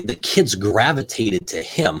 the kids gravitated to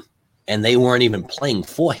him and they weren't even playing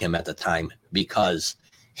for him at the time because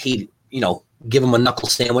he'd, give him a knuckle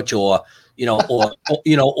sandwich or give him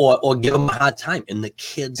a hard time. And the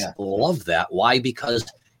kids love that. Why? Because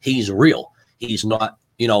he's real. He's not,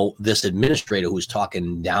 this administrator who's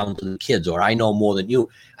talking down to the kids, or I know more than you.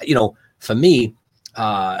 For me,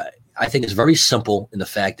 I think it's very simple in the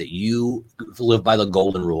fact that you live by the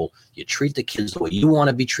golden rule. You treat the kids the way you want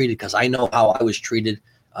to be treated, because I know how I was treated,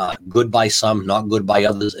 good by some, not good by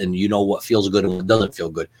others, and you know what feels good and what doesn't feel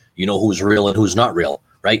good. You know who's real and who's not real,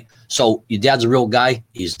 right? So your dad's a real guy.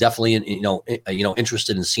 He's definitely,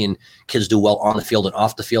 interested in seeing kids do well on the field and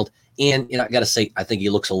off the field. And I got to say, I think he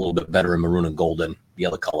looks a little bit better in maroon and gold than the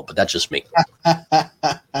other color, but that's just me.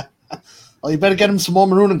 Well, you better get him some more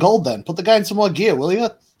maroon and gold then. Put the guy in some more gear, will you?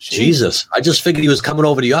 Jesus, I just figured he was coming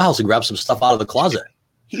over to your house and grab some stuff out of the closet.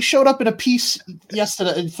 He showed up in a piece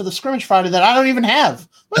yesterday for the scrimmage Friday that I don't even have.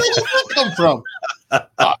 Where did that come from?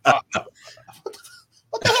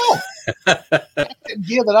 What the hell?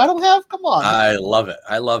 Gear that I don't have? Come on. I love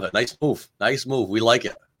it. Nice move. We like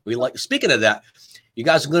it. Speaking of that, you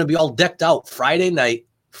guys are going to be all decked out Friday night,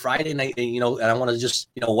 and I want to just,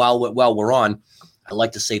 while we're on, I'd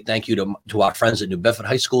like to say thank you to our friends at New Bedford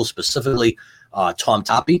High School, specifically Tom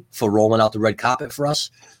Toppy, for rolling out the red carpet for us.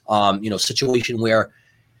 Situation where,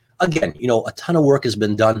 again, a ton of work has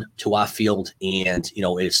been done to our field, and,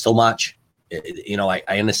 it's still March. I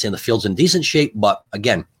understand the field's in decent shape, but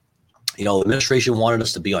again, administration wanted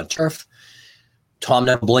us to be on turf. Tom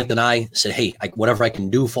never blinked an eye, said, hey, whatever I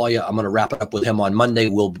can do for you, I'm going to wrap it up with him on Monday.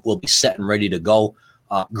 We'll be set and ready to go.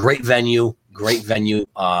 Great venue,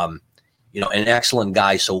 an excellent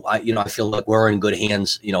guy. So I feel like we're in good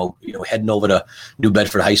hands, heading over to New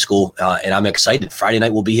Bedford High School, and I'm excited. Friday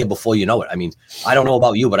night we'll be here before you know it. I mean, I don't know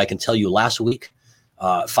about you, but I can tell you last week,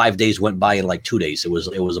 5 days went by in like 2 days. It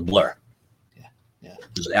was a blur. Yeah.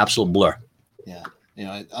 It was an absolute blur. Yeah.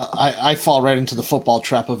 I fall right into the football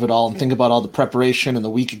trap of it all and think about all the preparation and the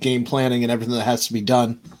week of game planning and everything that has to be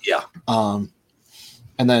done. Yeah.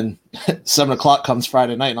 And then 7:00 comes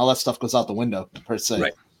Friday night and all that stuff goes out the window per se.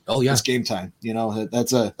 Right. Oh yeah. It's game time.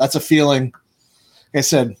 That's a feeling. Like I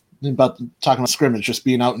said about talking about scrimmage, just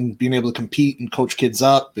being out and being able to compete and coach kids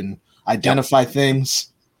up and identify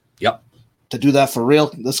things. Yep. To do that for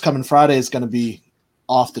real, this coming Friday is going to be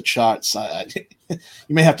off the charts.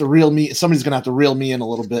 You may have to reel me. Somebody's going to have to reel me in a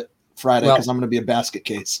little bit Friday because I'm going to be a basket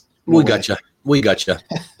case. We got you. We'll hit you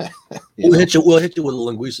with a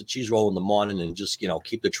linguiça cheese roll in the morning and just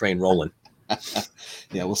keep the train rolling.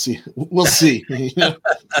 Yeah, we'll see. You know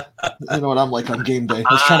what I'm like on game day.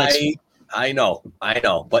 I know.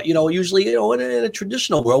 But usually in a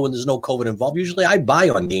traditional world when there's no COVID involved, usually I buy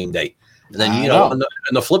on game day, and then in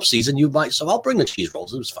the flip season you buy. So I'll bring the cheese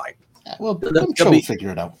rolls. It was fine. Well, I'm sure we'll figure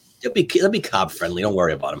it out. They'll be carb friendly. Don't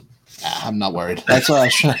worry about them. I'm not worried. That's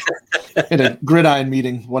why I had a gridiron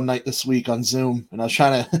meeting one night this week on Zoom, and I was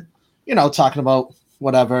trying to, talking about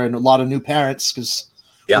whatever, and a lot of new parents because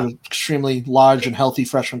we're an extremely large and healthy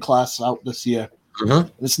freshman class out this year. Mm-hmm.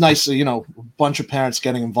 It's nice, a bunch of parents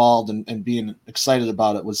getting involved and being excited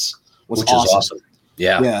about it was Which awesome. Is awesome.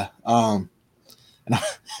 Yeah. Yeah.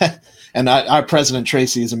 And our president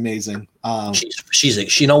Tracy is amazing.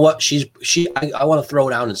 She's you know what? I want to throw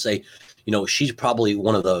down and say, she's probably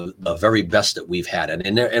one of the very best that we've had.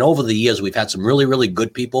 And over the years, we've had some really, really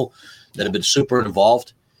good people that have been super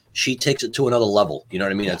involved. She takes it to another level. You know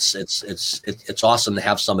what I mean? Yeah. It's awesome to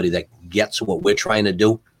have somebody that gets what we're trying to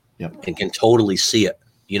do and can totally see it.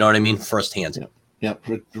 You know what I mean? Firsthand. Yep.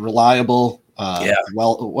 Reliable.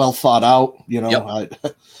 Well thought out.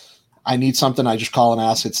 I need something. I just call and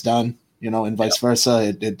ask. It's done. And vice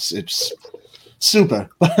versa. It's super.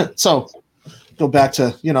 So go back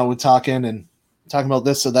to, we're talking about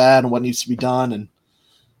this or that and what needs to be done. And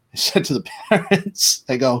I said to the parents,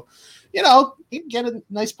 I go, you can get a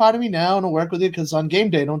nice part of me now and I'll work with you because on game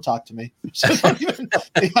day, don't talk to me. So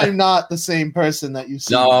I'm not the same person that you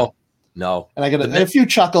see. No. And I got a few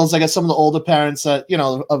chuckles. I got some of the older parents that,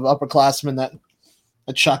 of upperclassmen that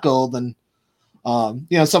chuckled, and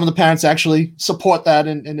some of the parents actually support that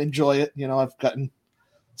and enjoy it. I've gotten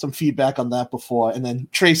some feedback on that before. And then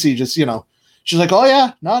Tracy just, she's like, "Oh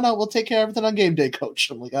yeah, no, we'll take care of everything on game day, coach."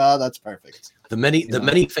 I'm like, that's perfect. The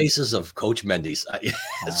many faces of Coach Mendes.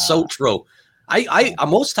 It's so true. I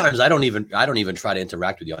most times I don't even try to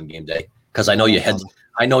interact with you on game day because I know your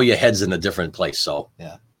head's in a different place. So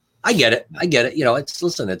yeah, I get it.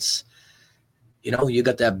 It's you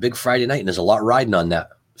got that big Friday night and there's a lot riding on that.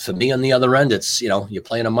 For me on the other end, it's you're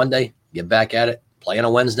playing on Monday, get back at it, playing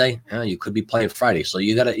on Wednesday, you could be playing Friday. So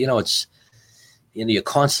you gotta, it's you're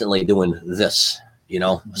constantly doing this,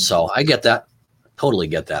 So I get that. Totally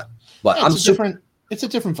get that. But yeah, it's a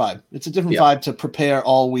different vibe. It's a different vibe to prepare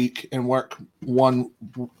all week and work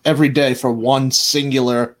every day for one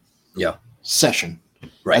singular session.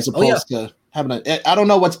 Right. As opposed to having I don't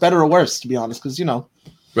know what's better or worse, to be honest, because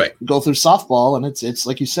right. We go through softball and it's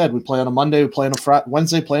like you said, we play on a Monday, we play on a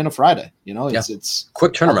Wednesday, play on a Friday. It's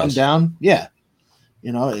quick turnaround down. Yeah.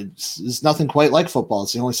 It's nothing quite like football.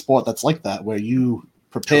 It's the only sport that's like that, where you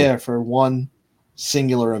prepare for one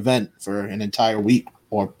singular event for an entire week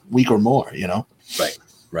or more,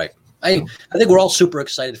 Right. I think we're all super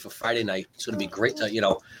excited for Friday night. It's going to be great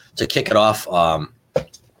to kick it off.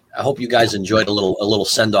 I hope you guys enjoyed a little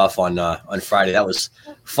send off on Friday. That was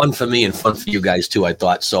fun for me and fun for you guys too, I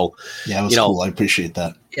thought. So yeah, it was cool. I appreciate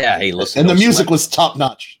that. Yeah. Hey, listen. And the music was top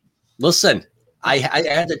notch. Listen, I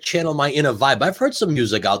had to channel my inner vibe. I've heard some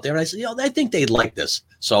music out there and I said, I think they'd like this.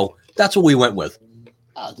 So that's what we went with.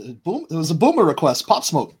 It was a Boomer request, Pop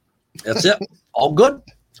Smoke. That's it. All good.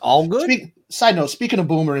 Side note, speaking of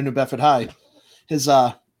Boomer in New Bedford High, his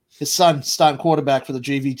son starting quarterback for the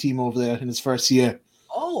JV team over there in his first year.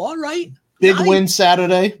 Oh, all right. Big win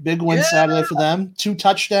Saturday for them. 2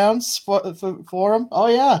 touchdowns for him. Oh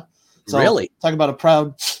yeah. So, really? Talk about a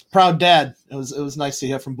proud dad. It was nice to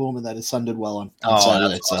hear from Boomer that his son did well on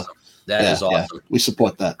Saturday. That's awesome. That is awesome. Yeah. We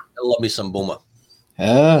support that. I love me some Boomer.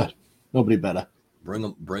 Yeah. Nobody better. Bring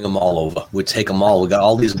them all over. We take them all. We got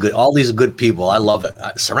all these good people. I love it.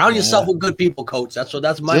 Surround yourself with good people, coach.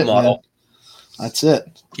 That's my motto. Man. That's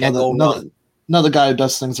it. Another guy who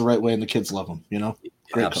does things the right way, and the kids love him.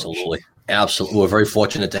 Great Absolutely. Coach. Absolutely. We're very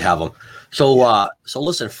fortunate to have him. So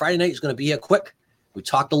listen, Friday night is going to be here quick. We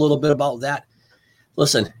talked a little bit about that.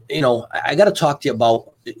 Listen, I got to talk to you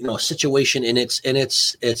about a situation, and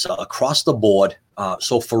it's across the board.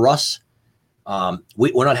 So for us,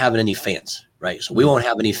 we're not having any fans, right? So we won't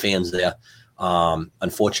have any fans there,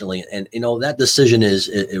 unfortunately. And that decision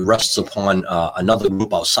it rests upon another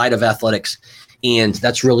group outside of athletics, and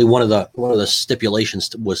that's really one of the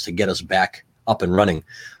stipulations was to get us back up and running.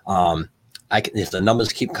 If the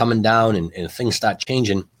numbers keep coming down and things start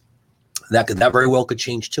changing, that very well could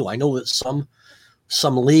change too. I know that some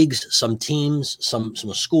leagues, some teams, some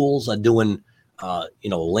schools are doing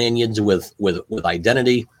lanyards with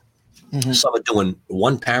identity. Mm-hmm. Some are doing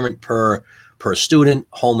one parent per student,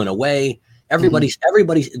 home and away. Everybody's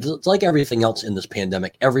it's like everything else in this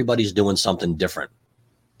pandemic. Everybody's doing something different.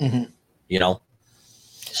 Mm-hmm.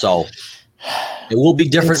 So it will be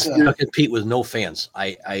different to compete with no fans.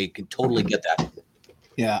 I can totally get that.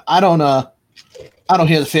 Yeah, I don't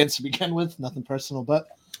hear the fans to begin with. Nothing personal, but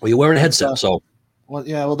you're wearing a headset, so.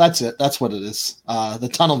 Well, that's it. That's what it is. The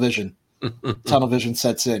tunnel vision. Tunnel vision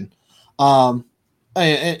sets in.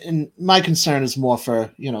 And my concern is more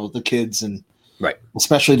for the kids and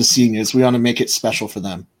especially the seniors. We want to make it special for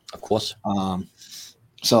them, of course.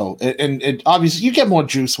 So it obviously you get more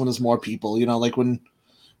juice when there's more people. Like when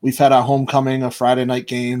we've had our homecoming or Friday night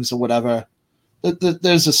games or whatever.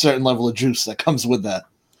 There's a certain level of juice that comes with that.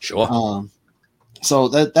 Sure. So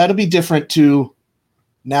that'll be different to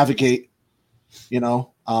navigate.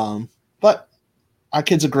 But our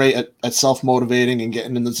kids are great at self-motivating and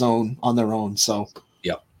getting in the zone on their own. So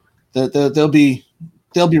yeah, they'll be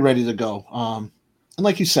ready to go. And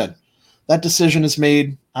like you said, that decision is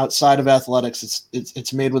made outside of athletics.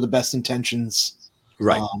 It's made with the best intentions,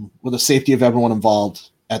 right? With the safety of everyone involved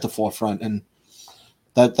at the forefront, and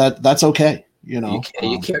that's okay.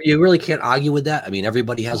 You really can't argue with that. I mean,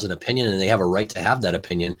 everybody has an opinion and they have a right to have that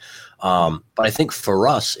opinion. But I think for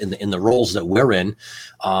us in the roles that we're in,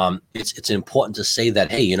 it's important to say that,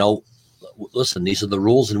 hey, listen, these are the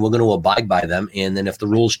rules and we're going to abide by them. And then if the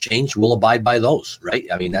rules change, we'll abide by those. Right.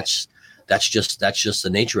 I mean, that's just the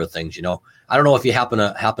nature of things. I don't know if you happen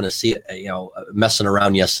to see it, messing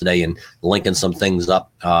around yesterday and linking some things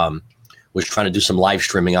up. Was trying to do some live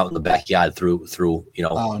streaming out in the backyard through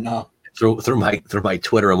Oh no. Through my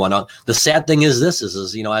Twitter and whatnot. The sad thing is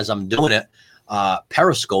as I'm doing it,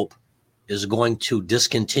 Periscope is going to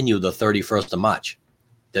discontinue the 31st of March.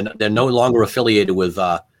 They're no longer affiliated with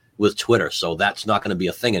Twitter, so that's not going to be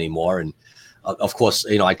a thing anymore. And of course,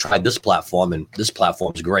 I tried this platform, and this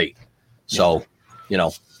platform's great. So,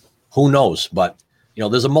 who knows? But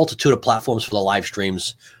there's a multitude of platforms for the live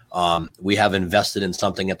streams. We have invested in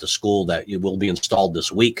something at the school that will be installed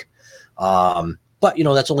this week. But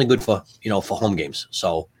that's only good for for home games.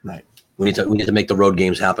 So right. We need to make the road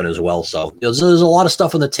games happen as well. So there's a lot of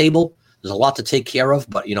stuff on the table. There's a lot to take care of,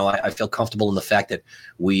 but I feel comfortable in the fact that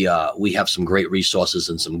we have some great resources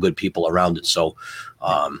and some good people around it. So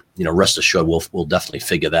rest assured, we'll definitely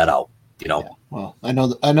figure that out. Yeah. Well, I know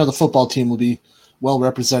the football team will be well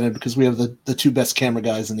represented because we have the two best camera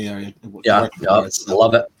guys in the area. Yeah,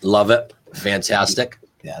 love it, fantastic.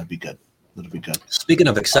 Yeah, it'd be good. It'll be good. Speaking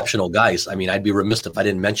of exceptional guys, I mean, I'd be remiss if I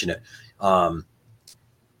didn't mention it.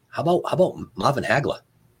 How about Marvin Hagler?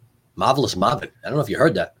 Marvelous Marvin. I don't know if you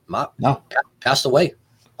heard that. No. Passed away.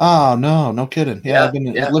 Oh, no kidding. Yeah, I've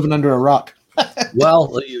been living under a rock.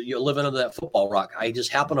 Well, you're living under that football rock. I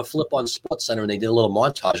just happened to flip on SportsCenter and they did a little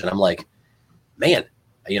montage, and I'm like, man,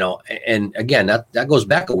 and again, that goes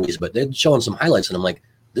back a ways, but they're showing some highlights, and I'm like,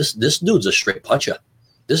 this dude's a straight puncher.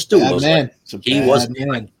 This dude was man.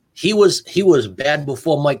 He was bad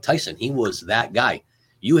before Mike Tyson. He was that guy.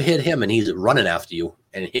 You hit him, and he's running after you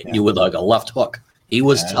and hitting you with like a left hook. He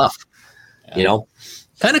was tough. Yeah.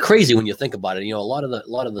 Kind of crazy when you think about it. A lot of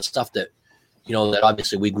the stuff that that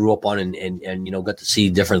obviously we grew up on and got to see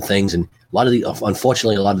different things, and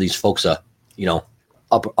unfortunately a lot of these folks are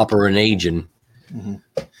upper in age, and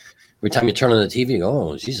every time you turn on the TV, you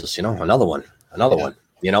go, oh Jesus, another one.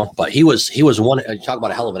 But he was one. Talk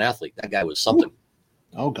about a hell of an athlete. That guy was something.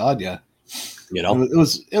 Oh God, yeah. It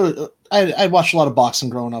was. I watched a lot of boxing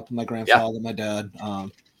growing up with my grandfather, my dad.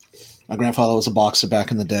 My grandfather was a boxer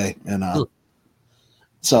back in the day, and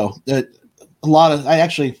so a lot of. I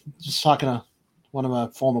actually just talking to one of my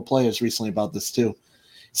former players recently about this too.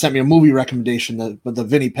 He sent me a movie recommendation, the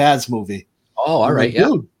Vinny Paz movie. Oh, all right,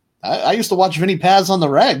 dude, I used to watch Vinny Paz on the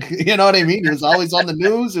reg. You know what I mean? He was always on the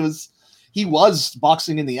news. He was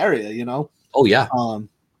boxing in the area. Oh yeah.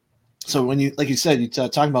 So when you, like you said, you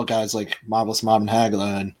talking about guys like Marvelous Marvin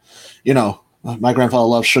Hagler, and my grandfather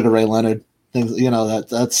loved Sugar Ray Leonard. Things,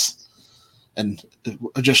 that's and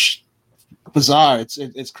just bizarre.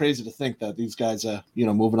 It's crazy to think that these guys are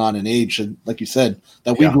moving on in age, and like you said,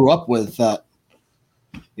 that we grew up with that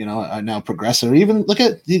are now progressive. Even look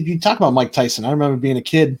at you talk about Mike Tyson. I remember being a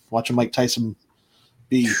kid watching Mike Tyson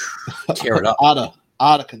be tear it up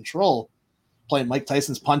out of control, playing Mike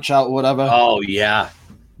Tyson's Punch Out or whatever. Oh yeah.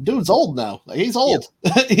 Dude's old now. He's old.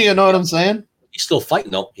 Yeah. You know what I'm saying? He's still fighting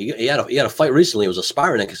though. He had a fight recently. It was a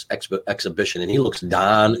sparring exhibition, and he looks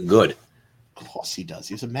darn good. Of course he does.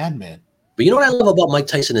 He's a madman. But what I love about Mike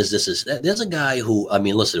Tyson is there's a guy who, I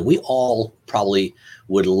mean, listen, we all probably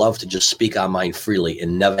would love to just speak our mind freely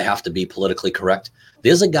and never have to be politically correct.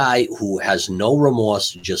 There's a guy who has no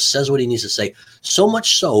remorse, just says what he needs to say. So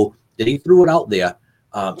much so that he threw it out there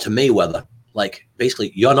to Mayweather, like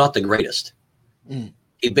basically, you're not the greatest. Mm.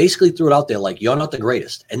 He basically threw it out there like, you're not the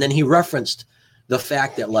greatest. And then he referenced the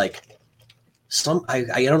fact that like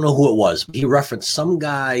I don't know who it was. He referenced some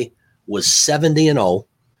guy was 70-0,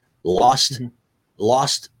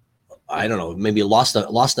 lost, I don't know, maybe lost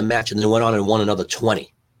the match and then went on and won another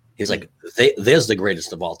 20. He's like, there's the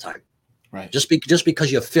greatest of all time. Right. Just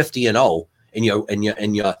because you're 50-0 and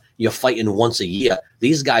you're fighting once a year,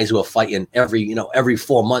 these guys who are fighting every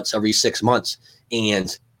 4 months, every 6 months,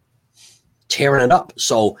 and tearing it up.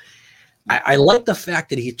 So I like the fact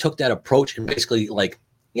that he took that approach and basically like,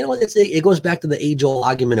 it goes back to the age-old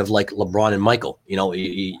argument of like LeBron and Michael.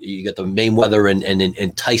 You get the Mayweather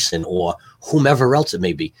and Tyson or whomever else it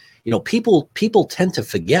may be. People tend to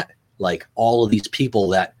forget like all of these people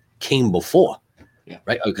that came before,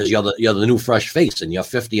 right? Because you're the new fresh face and you're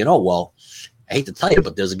 50-0. Well, I hate to tell you,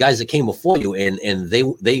 but there's guys that came before you and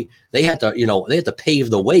they had to pave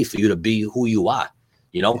the way for you to be who you are.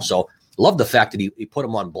 So love the fact that he put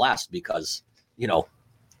him on blast because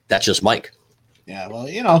that's just Mike. Yeah,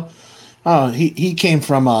 well, he came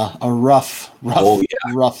from a rough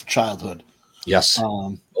childhood. Yes.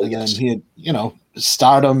 Again, he had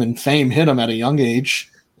stardom and fame hit him at a young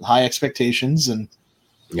age, high expectations, and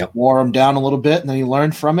wore him down a little bit, and then he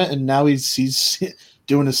learned from it, and now he's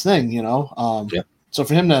doing his thing. So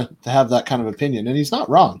for him to have that kind of opinion, and he's not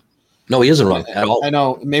wrong. No, he isn't wrong at all. I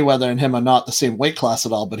know Mayweather and him are not the same weight class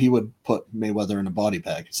at all, but he would put Mayweather in a body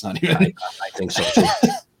bag. It's not even. I think so too.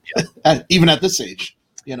 Even at this age,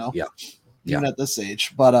 even at this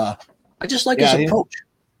age, but I just like his approach.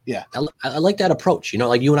 Yeah, I like that approach.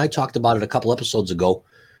 Like you and I talked about it a couple episodes ago,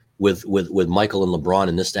 with Michael and LeBron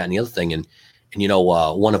and this, that, and the other thing. And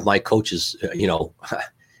one of my coaches,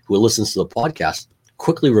 who listens to the podcast,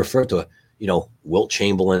 quickly referred to, Wilt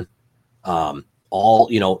Chamberlain,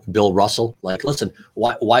 Bill Russell. Like, listen,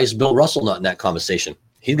 why is Bill Russell not in that conversation?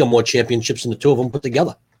 He's got more championships than the two of them put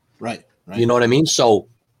together. Right. You know what I mean? So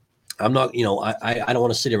I'm not, I don't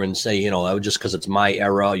want to sit here and say, just because it's my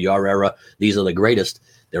era, your era, these are the greatest.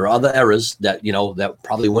 There are other eras that, that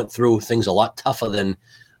probably went through things a lot tougher than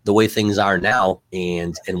the way things are now,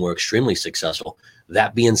 and were extremely successful.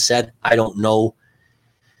 That being said, I don't know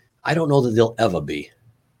that there'll ever be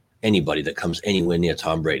anybody that comes anywhere near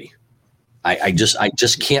Tom Brady. I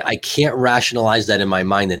can't rationalize that in my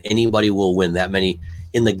mind that anybody will win that many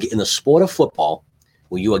in the sport of football,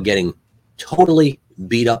 where you are getting totally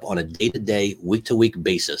beat up on a day-to-day, week-to-week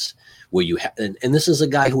basis, where you and this is a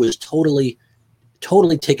guy who is totally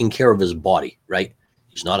taking care of his body, right?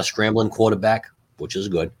 He's not a scrambling quarterback, which is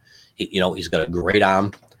good. He's got a great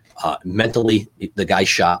arm. Mentally, the guy's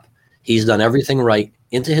sharp. He's done everything right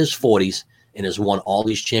into his 40s and has won all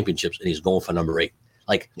these championships, and he's going for number 8.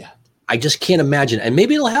 Like, yeah. I just can't imagine, and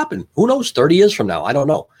maybe it'll happen. Who knows? 30 years from now, I don't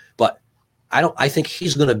know. But I think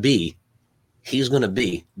he's going to be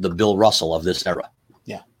the Bill Russell of this era.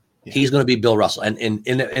 Yeah. He's going to be Bill Russell, and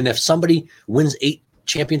if somebody wins 8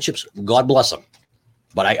 championships, God bless him.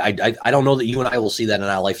 But I don't know that you and I will see that in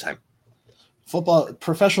our lifetime.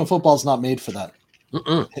 Professional football is not made for that.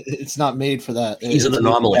 Mm-mm. It's not made for that. He's an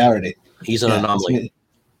anomaly. Parody. He's an anomaly.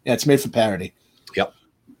 It's made for parody. Yep.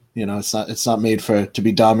 It's not made to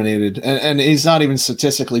be dominated, and he's not even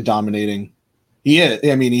statistically dominating. He is.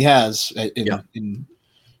 I mean, he has in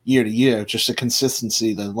year to year, just the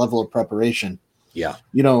consistency, the level of preparation. Yeah.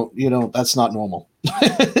 That's not normal.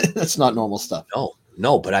 That's not normal stuff.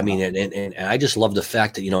 No, but I mean, and I just love the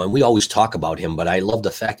fact that, and we always talk about him, but I love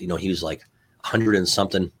the fact that, he was like 100 and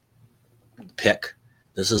something pick.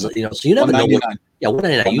 This is, so you never know.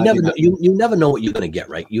 199. You never know what you're going to get,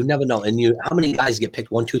 right? You never know. And how many guys get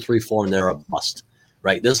picked 1, 2, 3, 4, and they're a bust,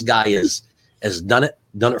 right? This guy has done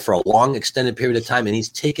it for a long extended period of time. And he's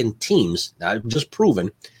taken teams, not just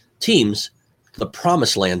proven teams, to the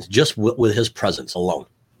promised land just with his presence alone.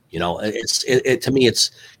 To me,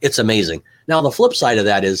 it's amazing. Now, the flip side of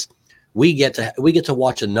that is we get to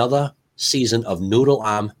watch another season of Noodle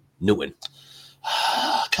Arm Newton.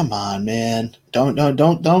 Come on, man! Don't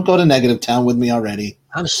go to negative town with me already.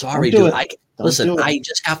 I'm sorry, dude. Listen, I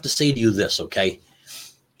just have to say to you this, okay?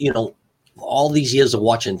 All these years of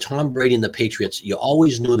watching Tom Brady and the Patriots, you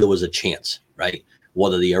always knew there was a chance, right?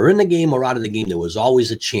 Whether they are in the game or out of the game, there was always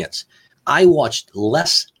a chance. I watched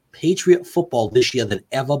less Patriot football this year than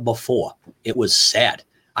ever before. It was sad.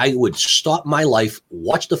 I would stop my life,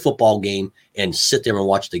 watch the football game, and sit there and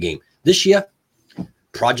watch the game. This year,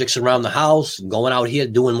 projects around the house, going out here,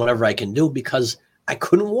 doing whatever I can do because I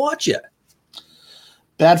couldn't watch it.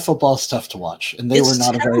 Bad football is tough to watch, and they were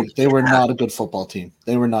not a good football team.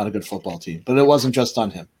 They were not a good football team, but it wasn't just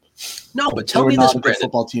on him. No, but tell me this, Brandon.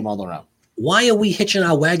 Football team all around. Why are we hitching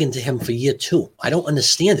our wagon to him for year 2? I don't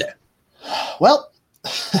understand it. Well,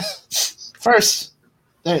 first,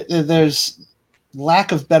 there's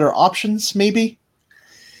lack of better options, maybe,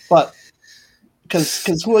 but because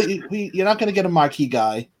you're not going to get a marquee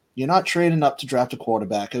guy. You're not trading up to draft a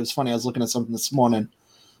quarterback. It was funny. I was looking at something this morning.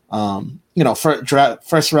 For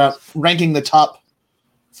first round, ranking the top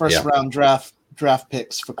round draft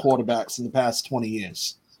picks for quarterbacks in the past 20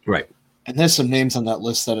 years. Right. And there's some names on that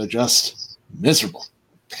list that are just miserable.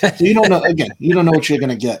 So you don't know. Again, you don't know what you're going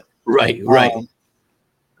to get. Right.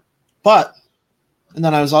 And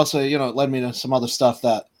then I was also, it led me to some other stuff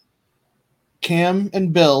that Cam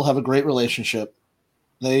and Bill have a great relationship.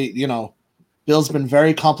 They, Bill's been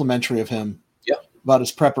very complimentary of him about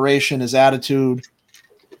his preparation, his attitude,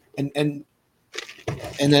 and then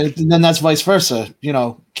that's vice versa.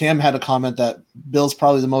 Cam had a comment that Bill's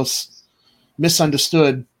probably the most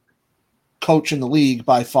misunderstood coach in the league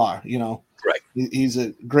by far. Right. He's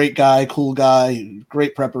a great guy, cool guy,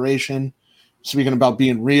 great preparation. Speaking about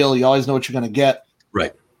being real, you always know what you're going to get.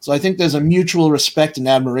 Right. So I think there's a mutual respect and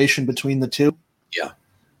admiration between the two. Yeah.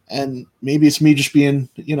 And maybe it's me just being,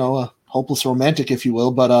 a hopeless romantic, if you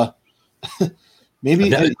will, but maybe he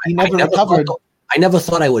never recovered. I never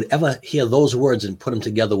thought I would ever hear those words and put them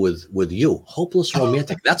together with you. Hopeless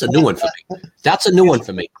romantic. That's a new one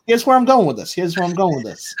for me. Here's where I'm going with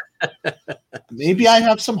this. Maybe I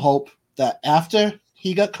have some hope that after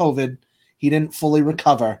he got COVID, he didn't fully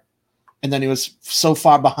recover. And then he was so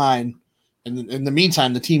far behind. And in the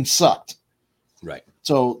meantime, the team sucked. Right.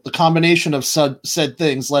 So the combination of said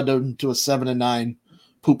things led him to a 7-9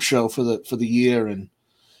 poop show for the year. And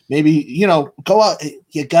maybe, go out.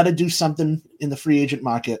 You got to do something in the free agent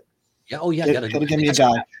market. Yeah. Oh yeah. Got to give me a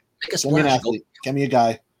guy. Give me an athlete. Give me a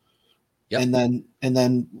guy. Yep. And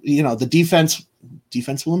then the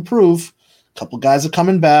defense will improve. A couple guys are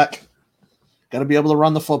coming back. Got to be able to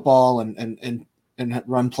run the football and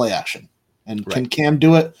run play action. And Can Cam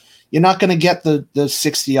do it? You're not going to get the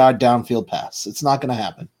 60-yard downfield pass. It's not going to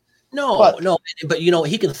happen. No, but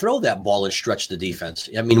he can throw that ball and stretch the defense.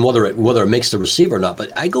 I mean, whether it makes the receiver or not.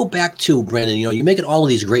 But I go back to Brandon. You're making all of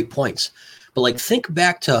these great points, but like think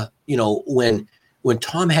back to when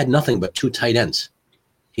Tom had nothing but 2 tight ends.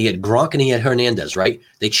 He had Gronk and he had Hernandez, right?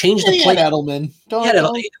 They changed the play. He had Edelman. He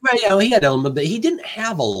had Edelman, but he didn't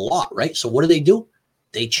have a lot, right? So what do?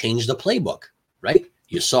 They changed the playbook, right?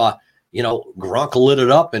 You saw, Gronk lit it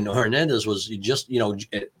up, and Hernandez was just,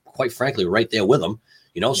 quite frankly, right there with him.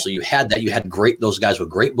 So you had that. You had those guys were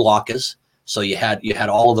great blockers. So you had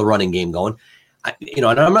all of the running game going. And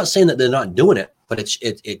I'm not saying that they're not doing it, but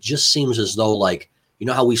it just seems as though, like,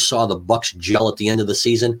 how we saw the Bucs gel at the end of the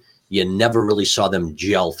season. You never really saw them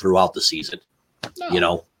gel throughout the season.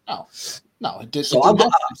 No, it did. So I'll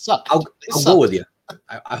go with you.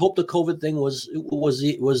 I hope the COVID thing was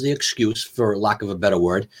the excuse, for lack of a better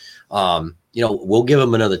word. We'll give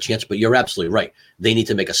him another chance, but you're absolutely right. They need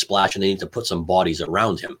to make a splash, and they need to put some bodies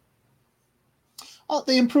around him. Well,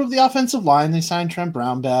 they improved the offensive line. They signed Trent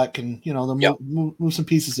Brown back, and they'll move some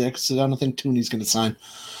pieces there, because I don't think Tooney's going to sign.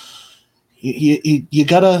 You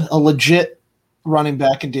got a legit running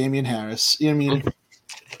back in Damian Harris. I mean,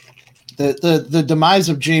 the demise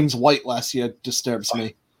of James White last year disturbs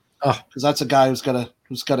me, because that's a guy who's got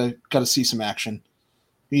to see some action.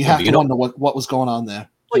 You have to wonder what was going on there.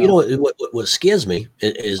 Well, what scares me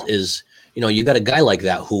is you got a guy like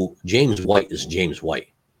that who James White is James White.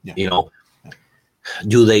 Yeah.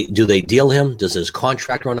 Do they deal him? Does his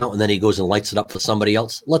contract run out and then he goes and lights it up for somebody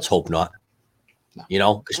else? Let's hope not.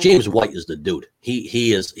 No. Because James White is the dude.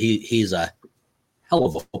 He's a hell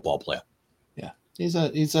of a football player. Yeah, he's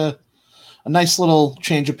a nice little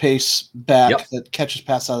change of pace back that catches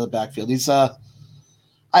pass out of the backfield.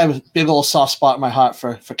 I have a big old soft spot in my heart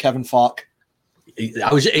for Kevin Falk.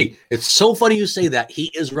 It's so funny you say that.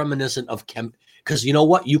 He is reminiscent of Kevin, because you know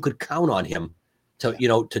what? You could count on him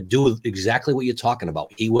to do exactly what you're talking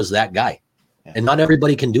about. He was that guy, and not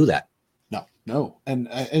everybody can do that. No. And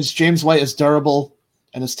is James White as durable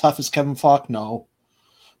and as tough as Kevin Falk? No.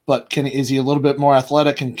 But is he a little bit more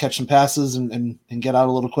athletic and catch some passes and get out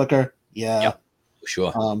a little quicker? Yeah. Yep, for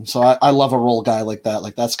sure. So I love a role guy like that.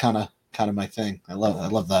 Like, that's kind of my thing. I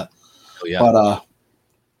love that. Oh, yeah.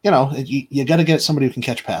 But you got to get somebody who can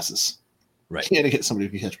catch passes. Right. You got to get somebody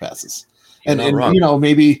who can catch passes. You're and wrong.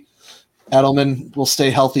 Maybe Edelman will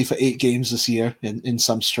stay healthy for 8 games this year in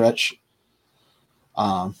some stretch.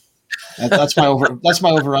 That's my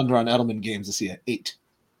over under on Edelman games this year. 8.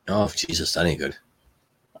 Oh Jesus, that ain't good.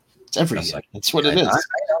 It's every year. That's what it is.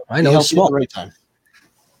 I know. It's small. At the right time.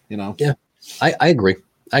 Yeah, I agree.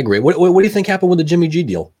 What do you think happened with the Jimmy G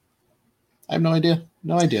deal? I have no idea.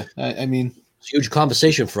 I mean, it's a huge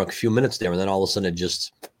conversation for a few minutes there, and then all of a sudden it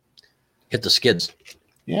just hit the skids.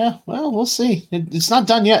 Yeah, well, we'll see. It's not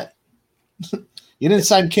done yet. You didn't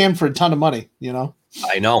sign Cam for a ton of money,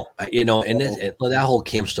 I know, and that whole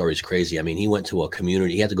Cam story is crazy. I mean, he went to a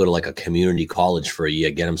community. He had to go to like a community college for a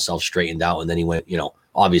year, get himself straightened out, and then he went,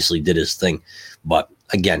 obviously did his thing. But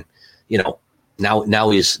again, now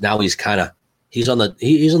he's kind of he's on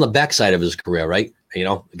the backside of his career, right?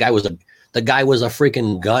 The guy was a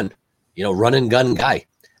freaking gun, run and gun guy.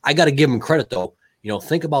 I got to give him credit though.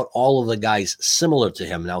 Think about all of the guys similar to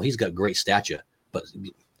him. Now he's got great stature, but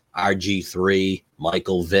RG3,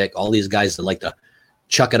 Michael Vick, all these guys that like to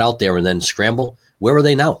chuck it out there and then scramble. Where are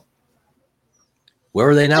they now?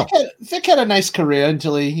 Vic had a nice career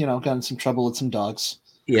until he, got in some trouble with some dogs.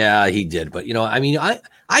 Yeah, he did. But,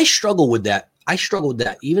 I struggle with that.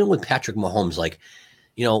 Even with Patrick Mahomes. Like,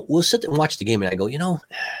 we'll sit there and watch the game and I go,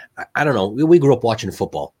 I don't know. We grew up watching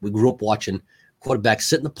football. We grew up watching quarterbacks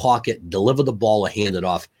sit in the pocket, deliver the ball, or hand it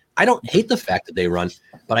off. I don't hate the fact that they run,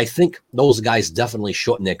 but I think those guys definitely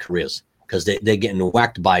shorten their careers because they're getting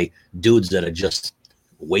whacked by dudes that are just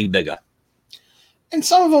way bigger. And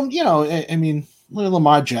some of them, I mean, look at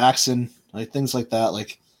Lamar Jackson, like things like that.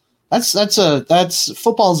 Like that's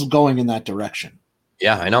football's going in that direction.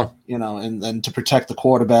 Yeah, I know. And to protect the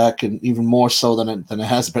quarterback, and even more so than it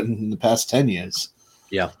has been in the past 10 years.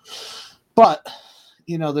 Yeah. But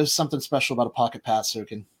there's something special about a pocket passer who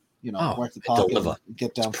can, work the pocket, and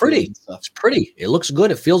get down. It's pretty. It's pretty. It looks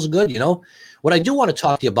good. It feels good. What I do want to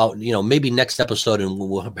talk to you about, maybe next episode, and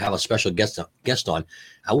we'll have a special guest on.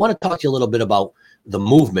 I want to talk to you a little bit about the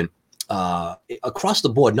movement across the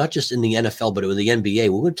board, not just in the NFL, but with the NBA.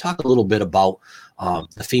 We're going to talk a little bit about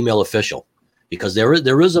the female official, because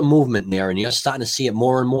there is a movement there, and you're starting to see it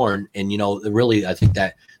more and more. And really, I think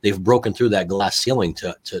that they've broken through that glass ceiling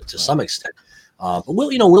to some extent. But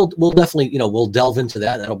we'll definitely, we'll delve into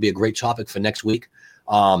that. That'll be a great topic for next week.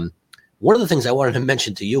 One of the things I wanted to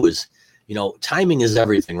mention to you is, timing is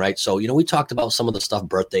everything, right? So, we talked about some of the stuff,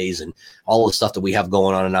 birthdays and all the stuff that we have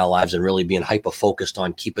going on in our lives, and really being hyper-focused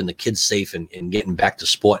on keeping the kids safe and getting back to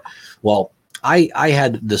sport. Well, I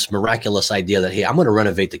had this miraculous idea that, hey, I'm going to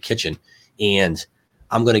renovate the kitchen, and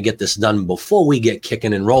I'm going to get this done before we get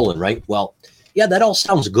kicking and rolling, right? Well, yeah, that all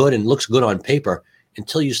sounds good and looks good on paper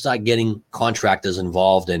until you start getting contractors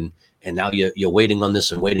involved, and now you're waiting on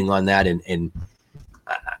this and waiting on that, and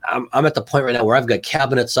I'm at the point right now where I've got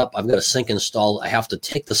cabinets up, I've got a sink installed, I have to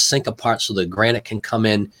take the sink apart so the granite can come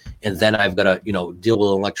in, and then I've got to deal with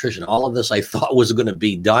an electrician. All of this I thought was going to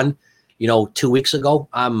be done 2 weeks ago.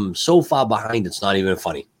 I'm so far behind, it's not even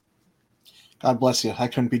funny. God bless you. I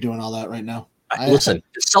couldn't be doing all that right now. Listen,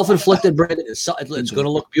 it's self-inflicted, Brandon. It's going to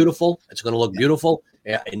look beautiful. It's going to look beautiful.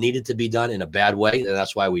 Yeah, it needed to be done in a bad way, and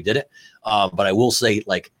that's why we did it. But I will say,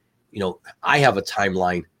 I have a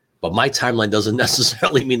timeline, but my timeline doesn't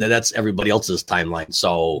necessarily mean that that's everybody else's timeline.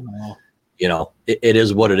 So, it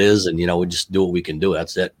is what it is, and we just do what we can do.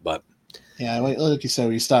 That's it. But yeah, like you said,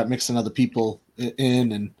 when you start mixing other people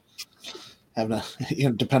in and having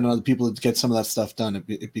to depend on other people to get some of that stuff done,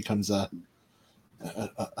 it becomes a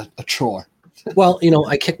chore. Well,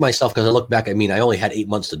 I kick myself because I look back. I only had 8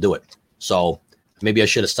 months to do it, so maybe I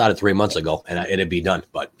should have started 3 months ago, and it'd be done.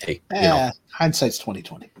 But hey, hindsight's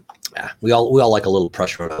 20/20. Yeah, we all like a little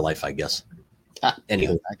pressure in our life, I guess.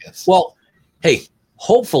 Anywho, I guess. Well, hey,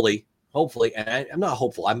 hopefully, and I'm not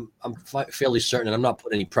hopeful. I'm fairly certain, and I'm not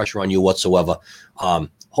putting any pressure on you whatsoever.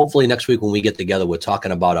 Hopefully next week when we get together, we're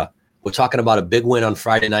talking about a big win on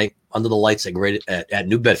Friday night under the lights at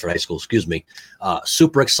New Bedford High School. Excuse me.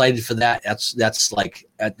 Super excited for that. That's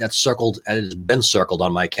circled, and it has been circled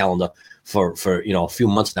on my calendar for a few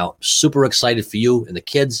months now. Super excited for you and the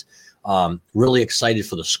kids. Really excited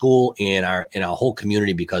for the school and our whole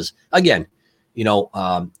community, because again, there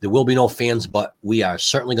will be no fans, but we are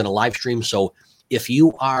certainly going to live stream. So if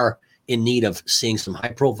you are in need of seeing some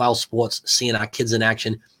high profile sports, seeing our kids in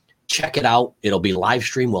action, check it out. It'll be live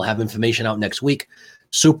stream. We'll have information out next week.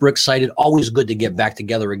 Super excited. Always good to get back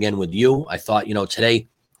together again with you. I thought, today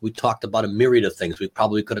we talked about a myriad of things. We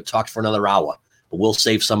probably could have talked for another hour, but we'll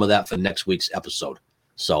save some of that for next week's episode.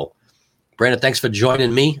 So, Brandon, thanks for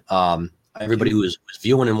joining me. Everybody who is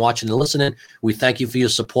viewing and watching and listening, we thank you for your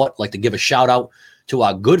support. I'd like to give a shout out to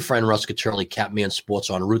our good friend Russ Caturli, Catman Sports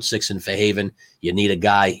on Route 6 in Fairhaven. You need a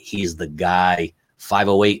guy, he's the guy.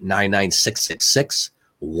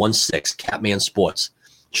 508-996-6616, Catman Sports.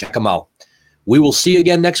 Check him out. We will see you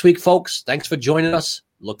again next week, folks. Thanks for joining us.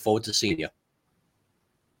 Look forward to seeing you.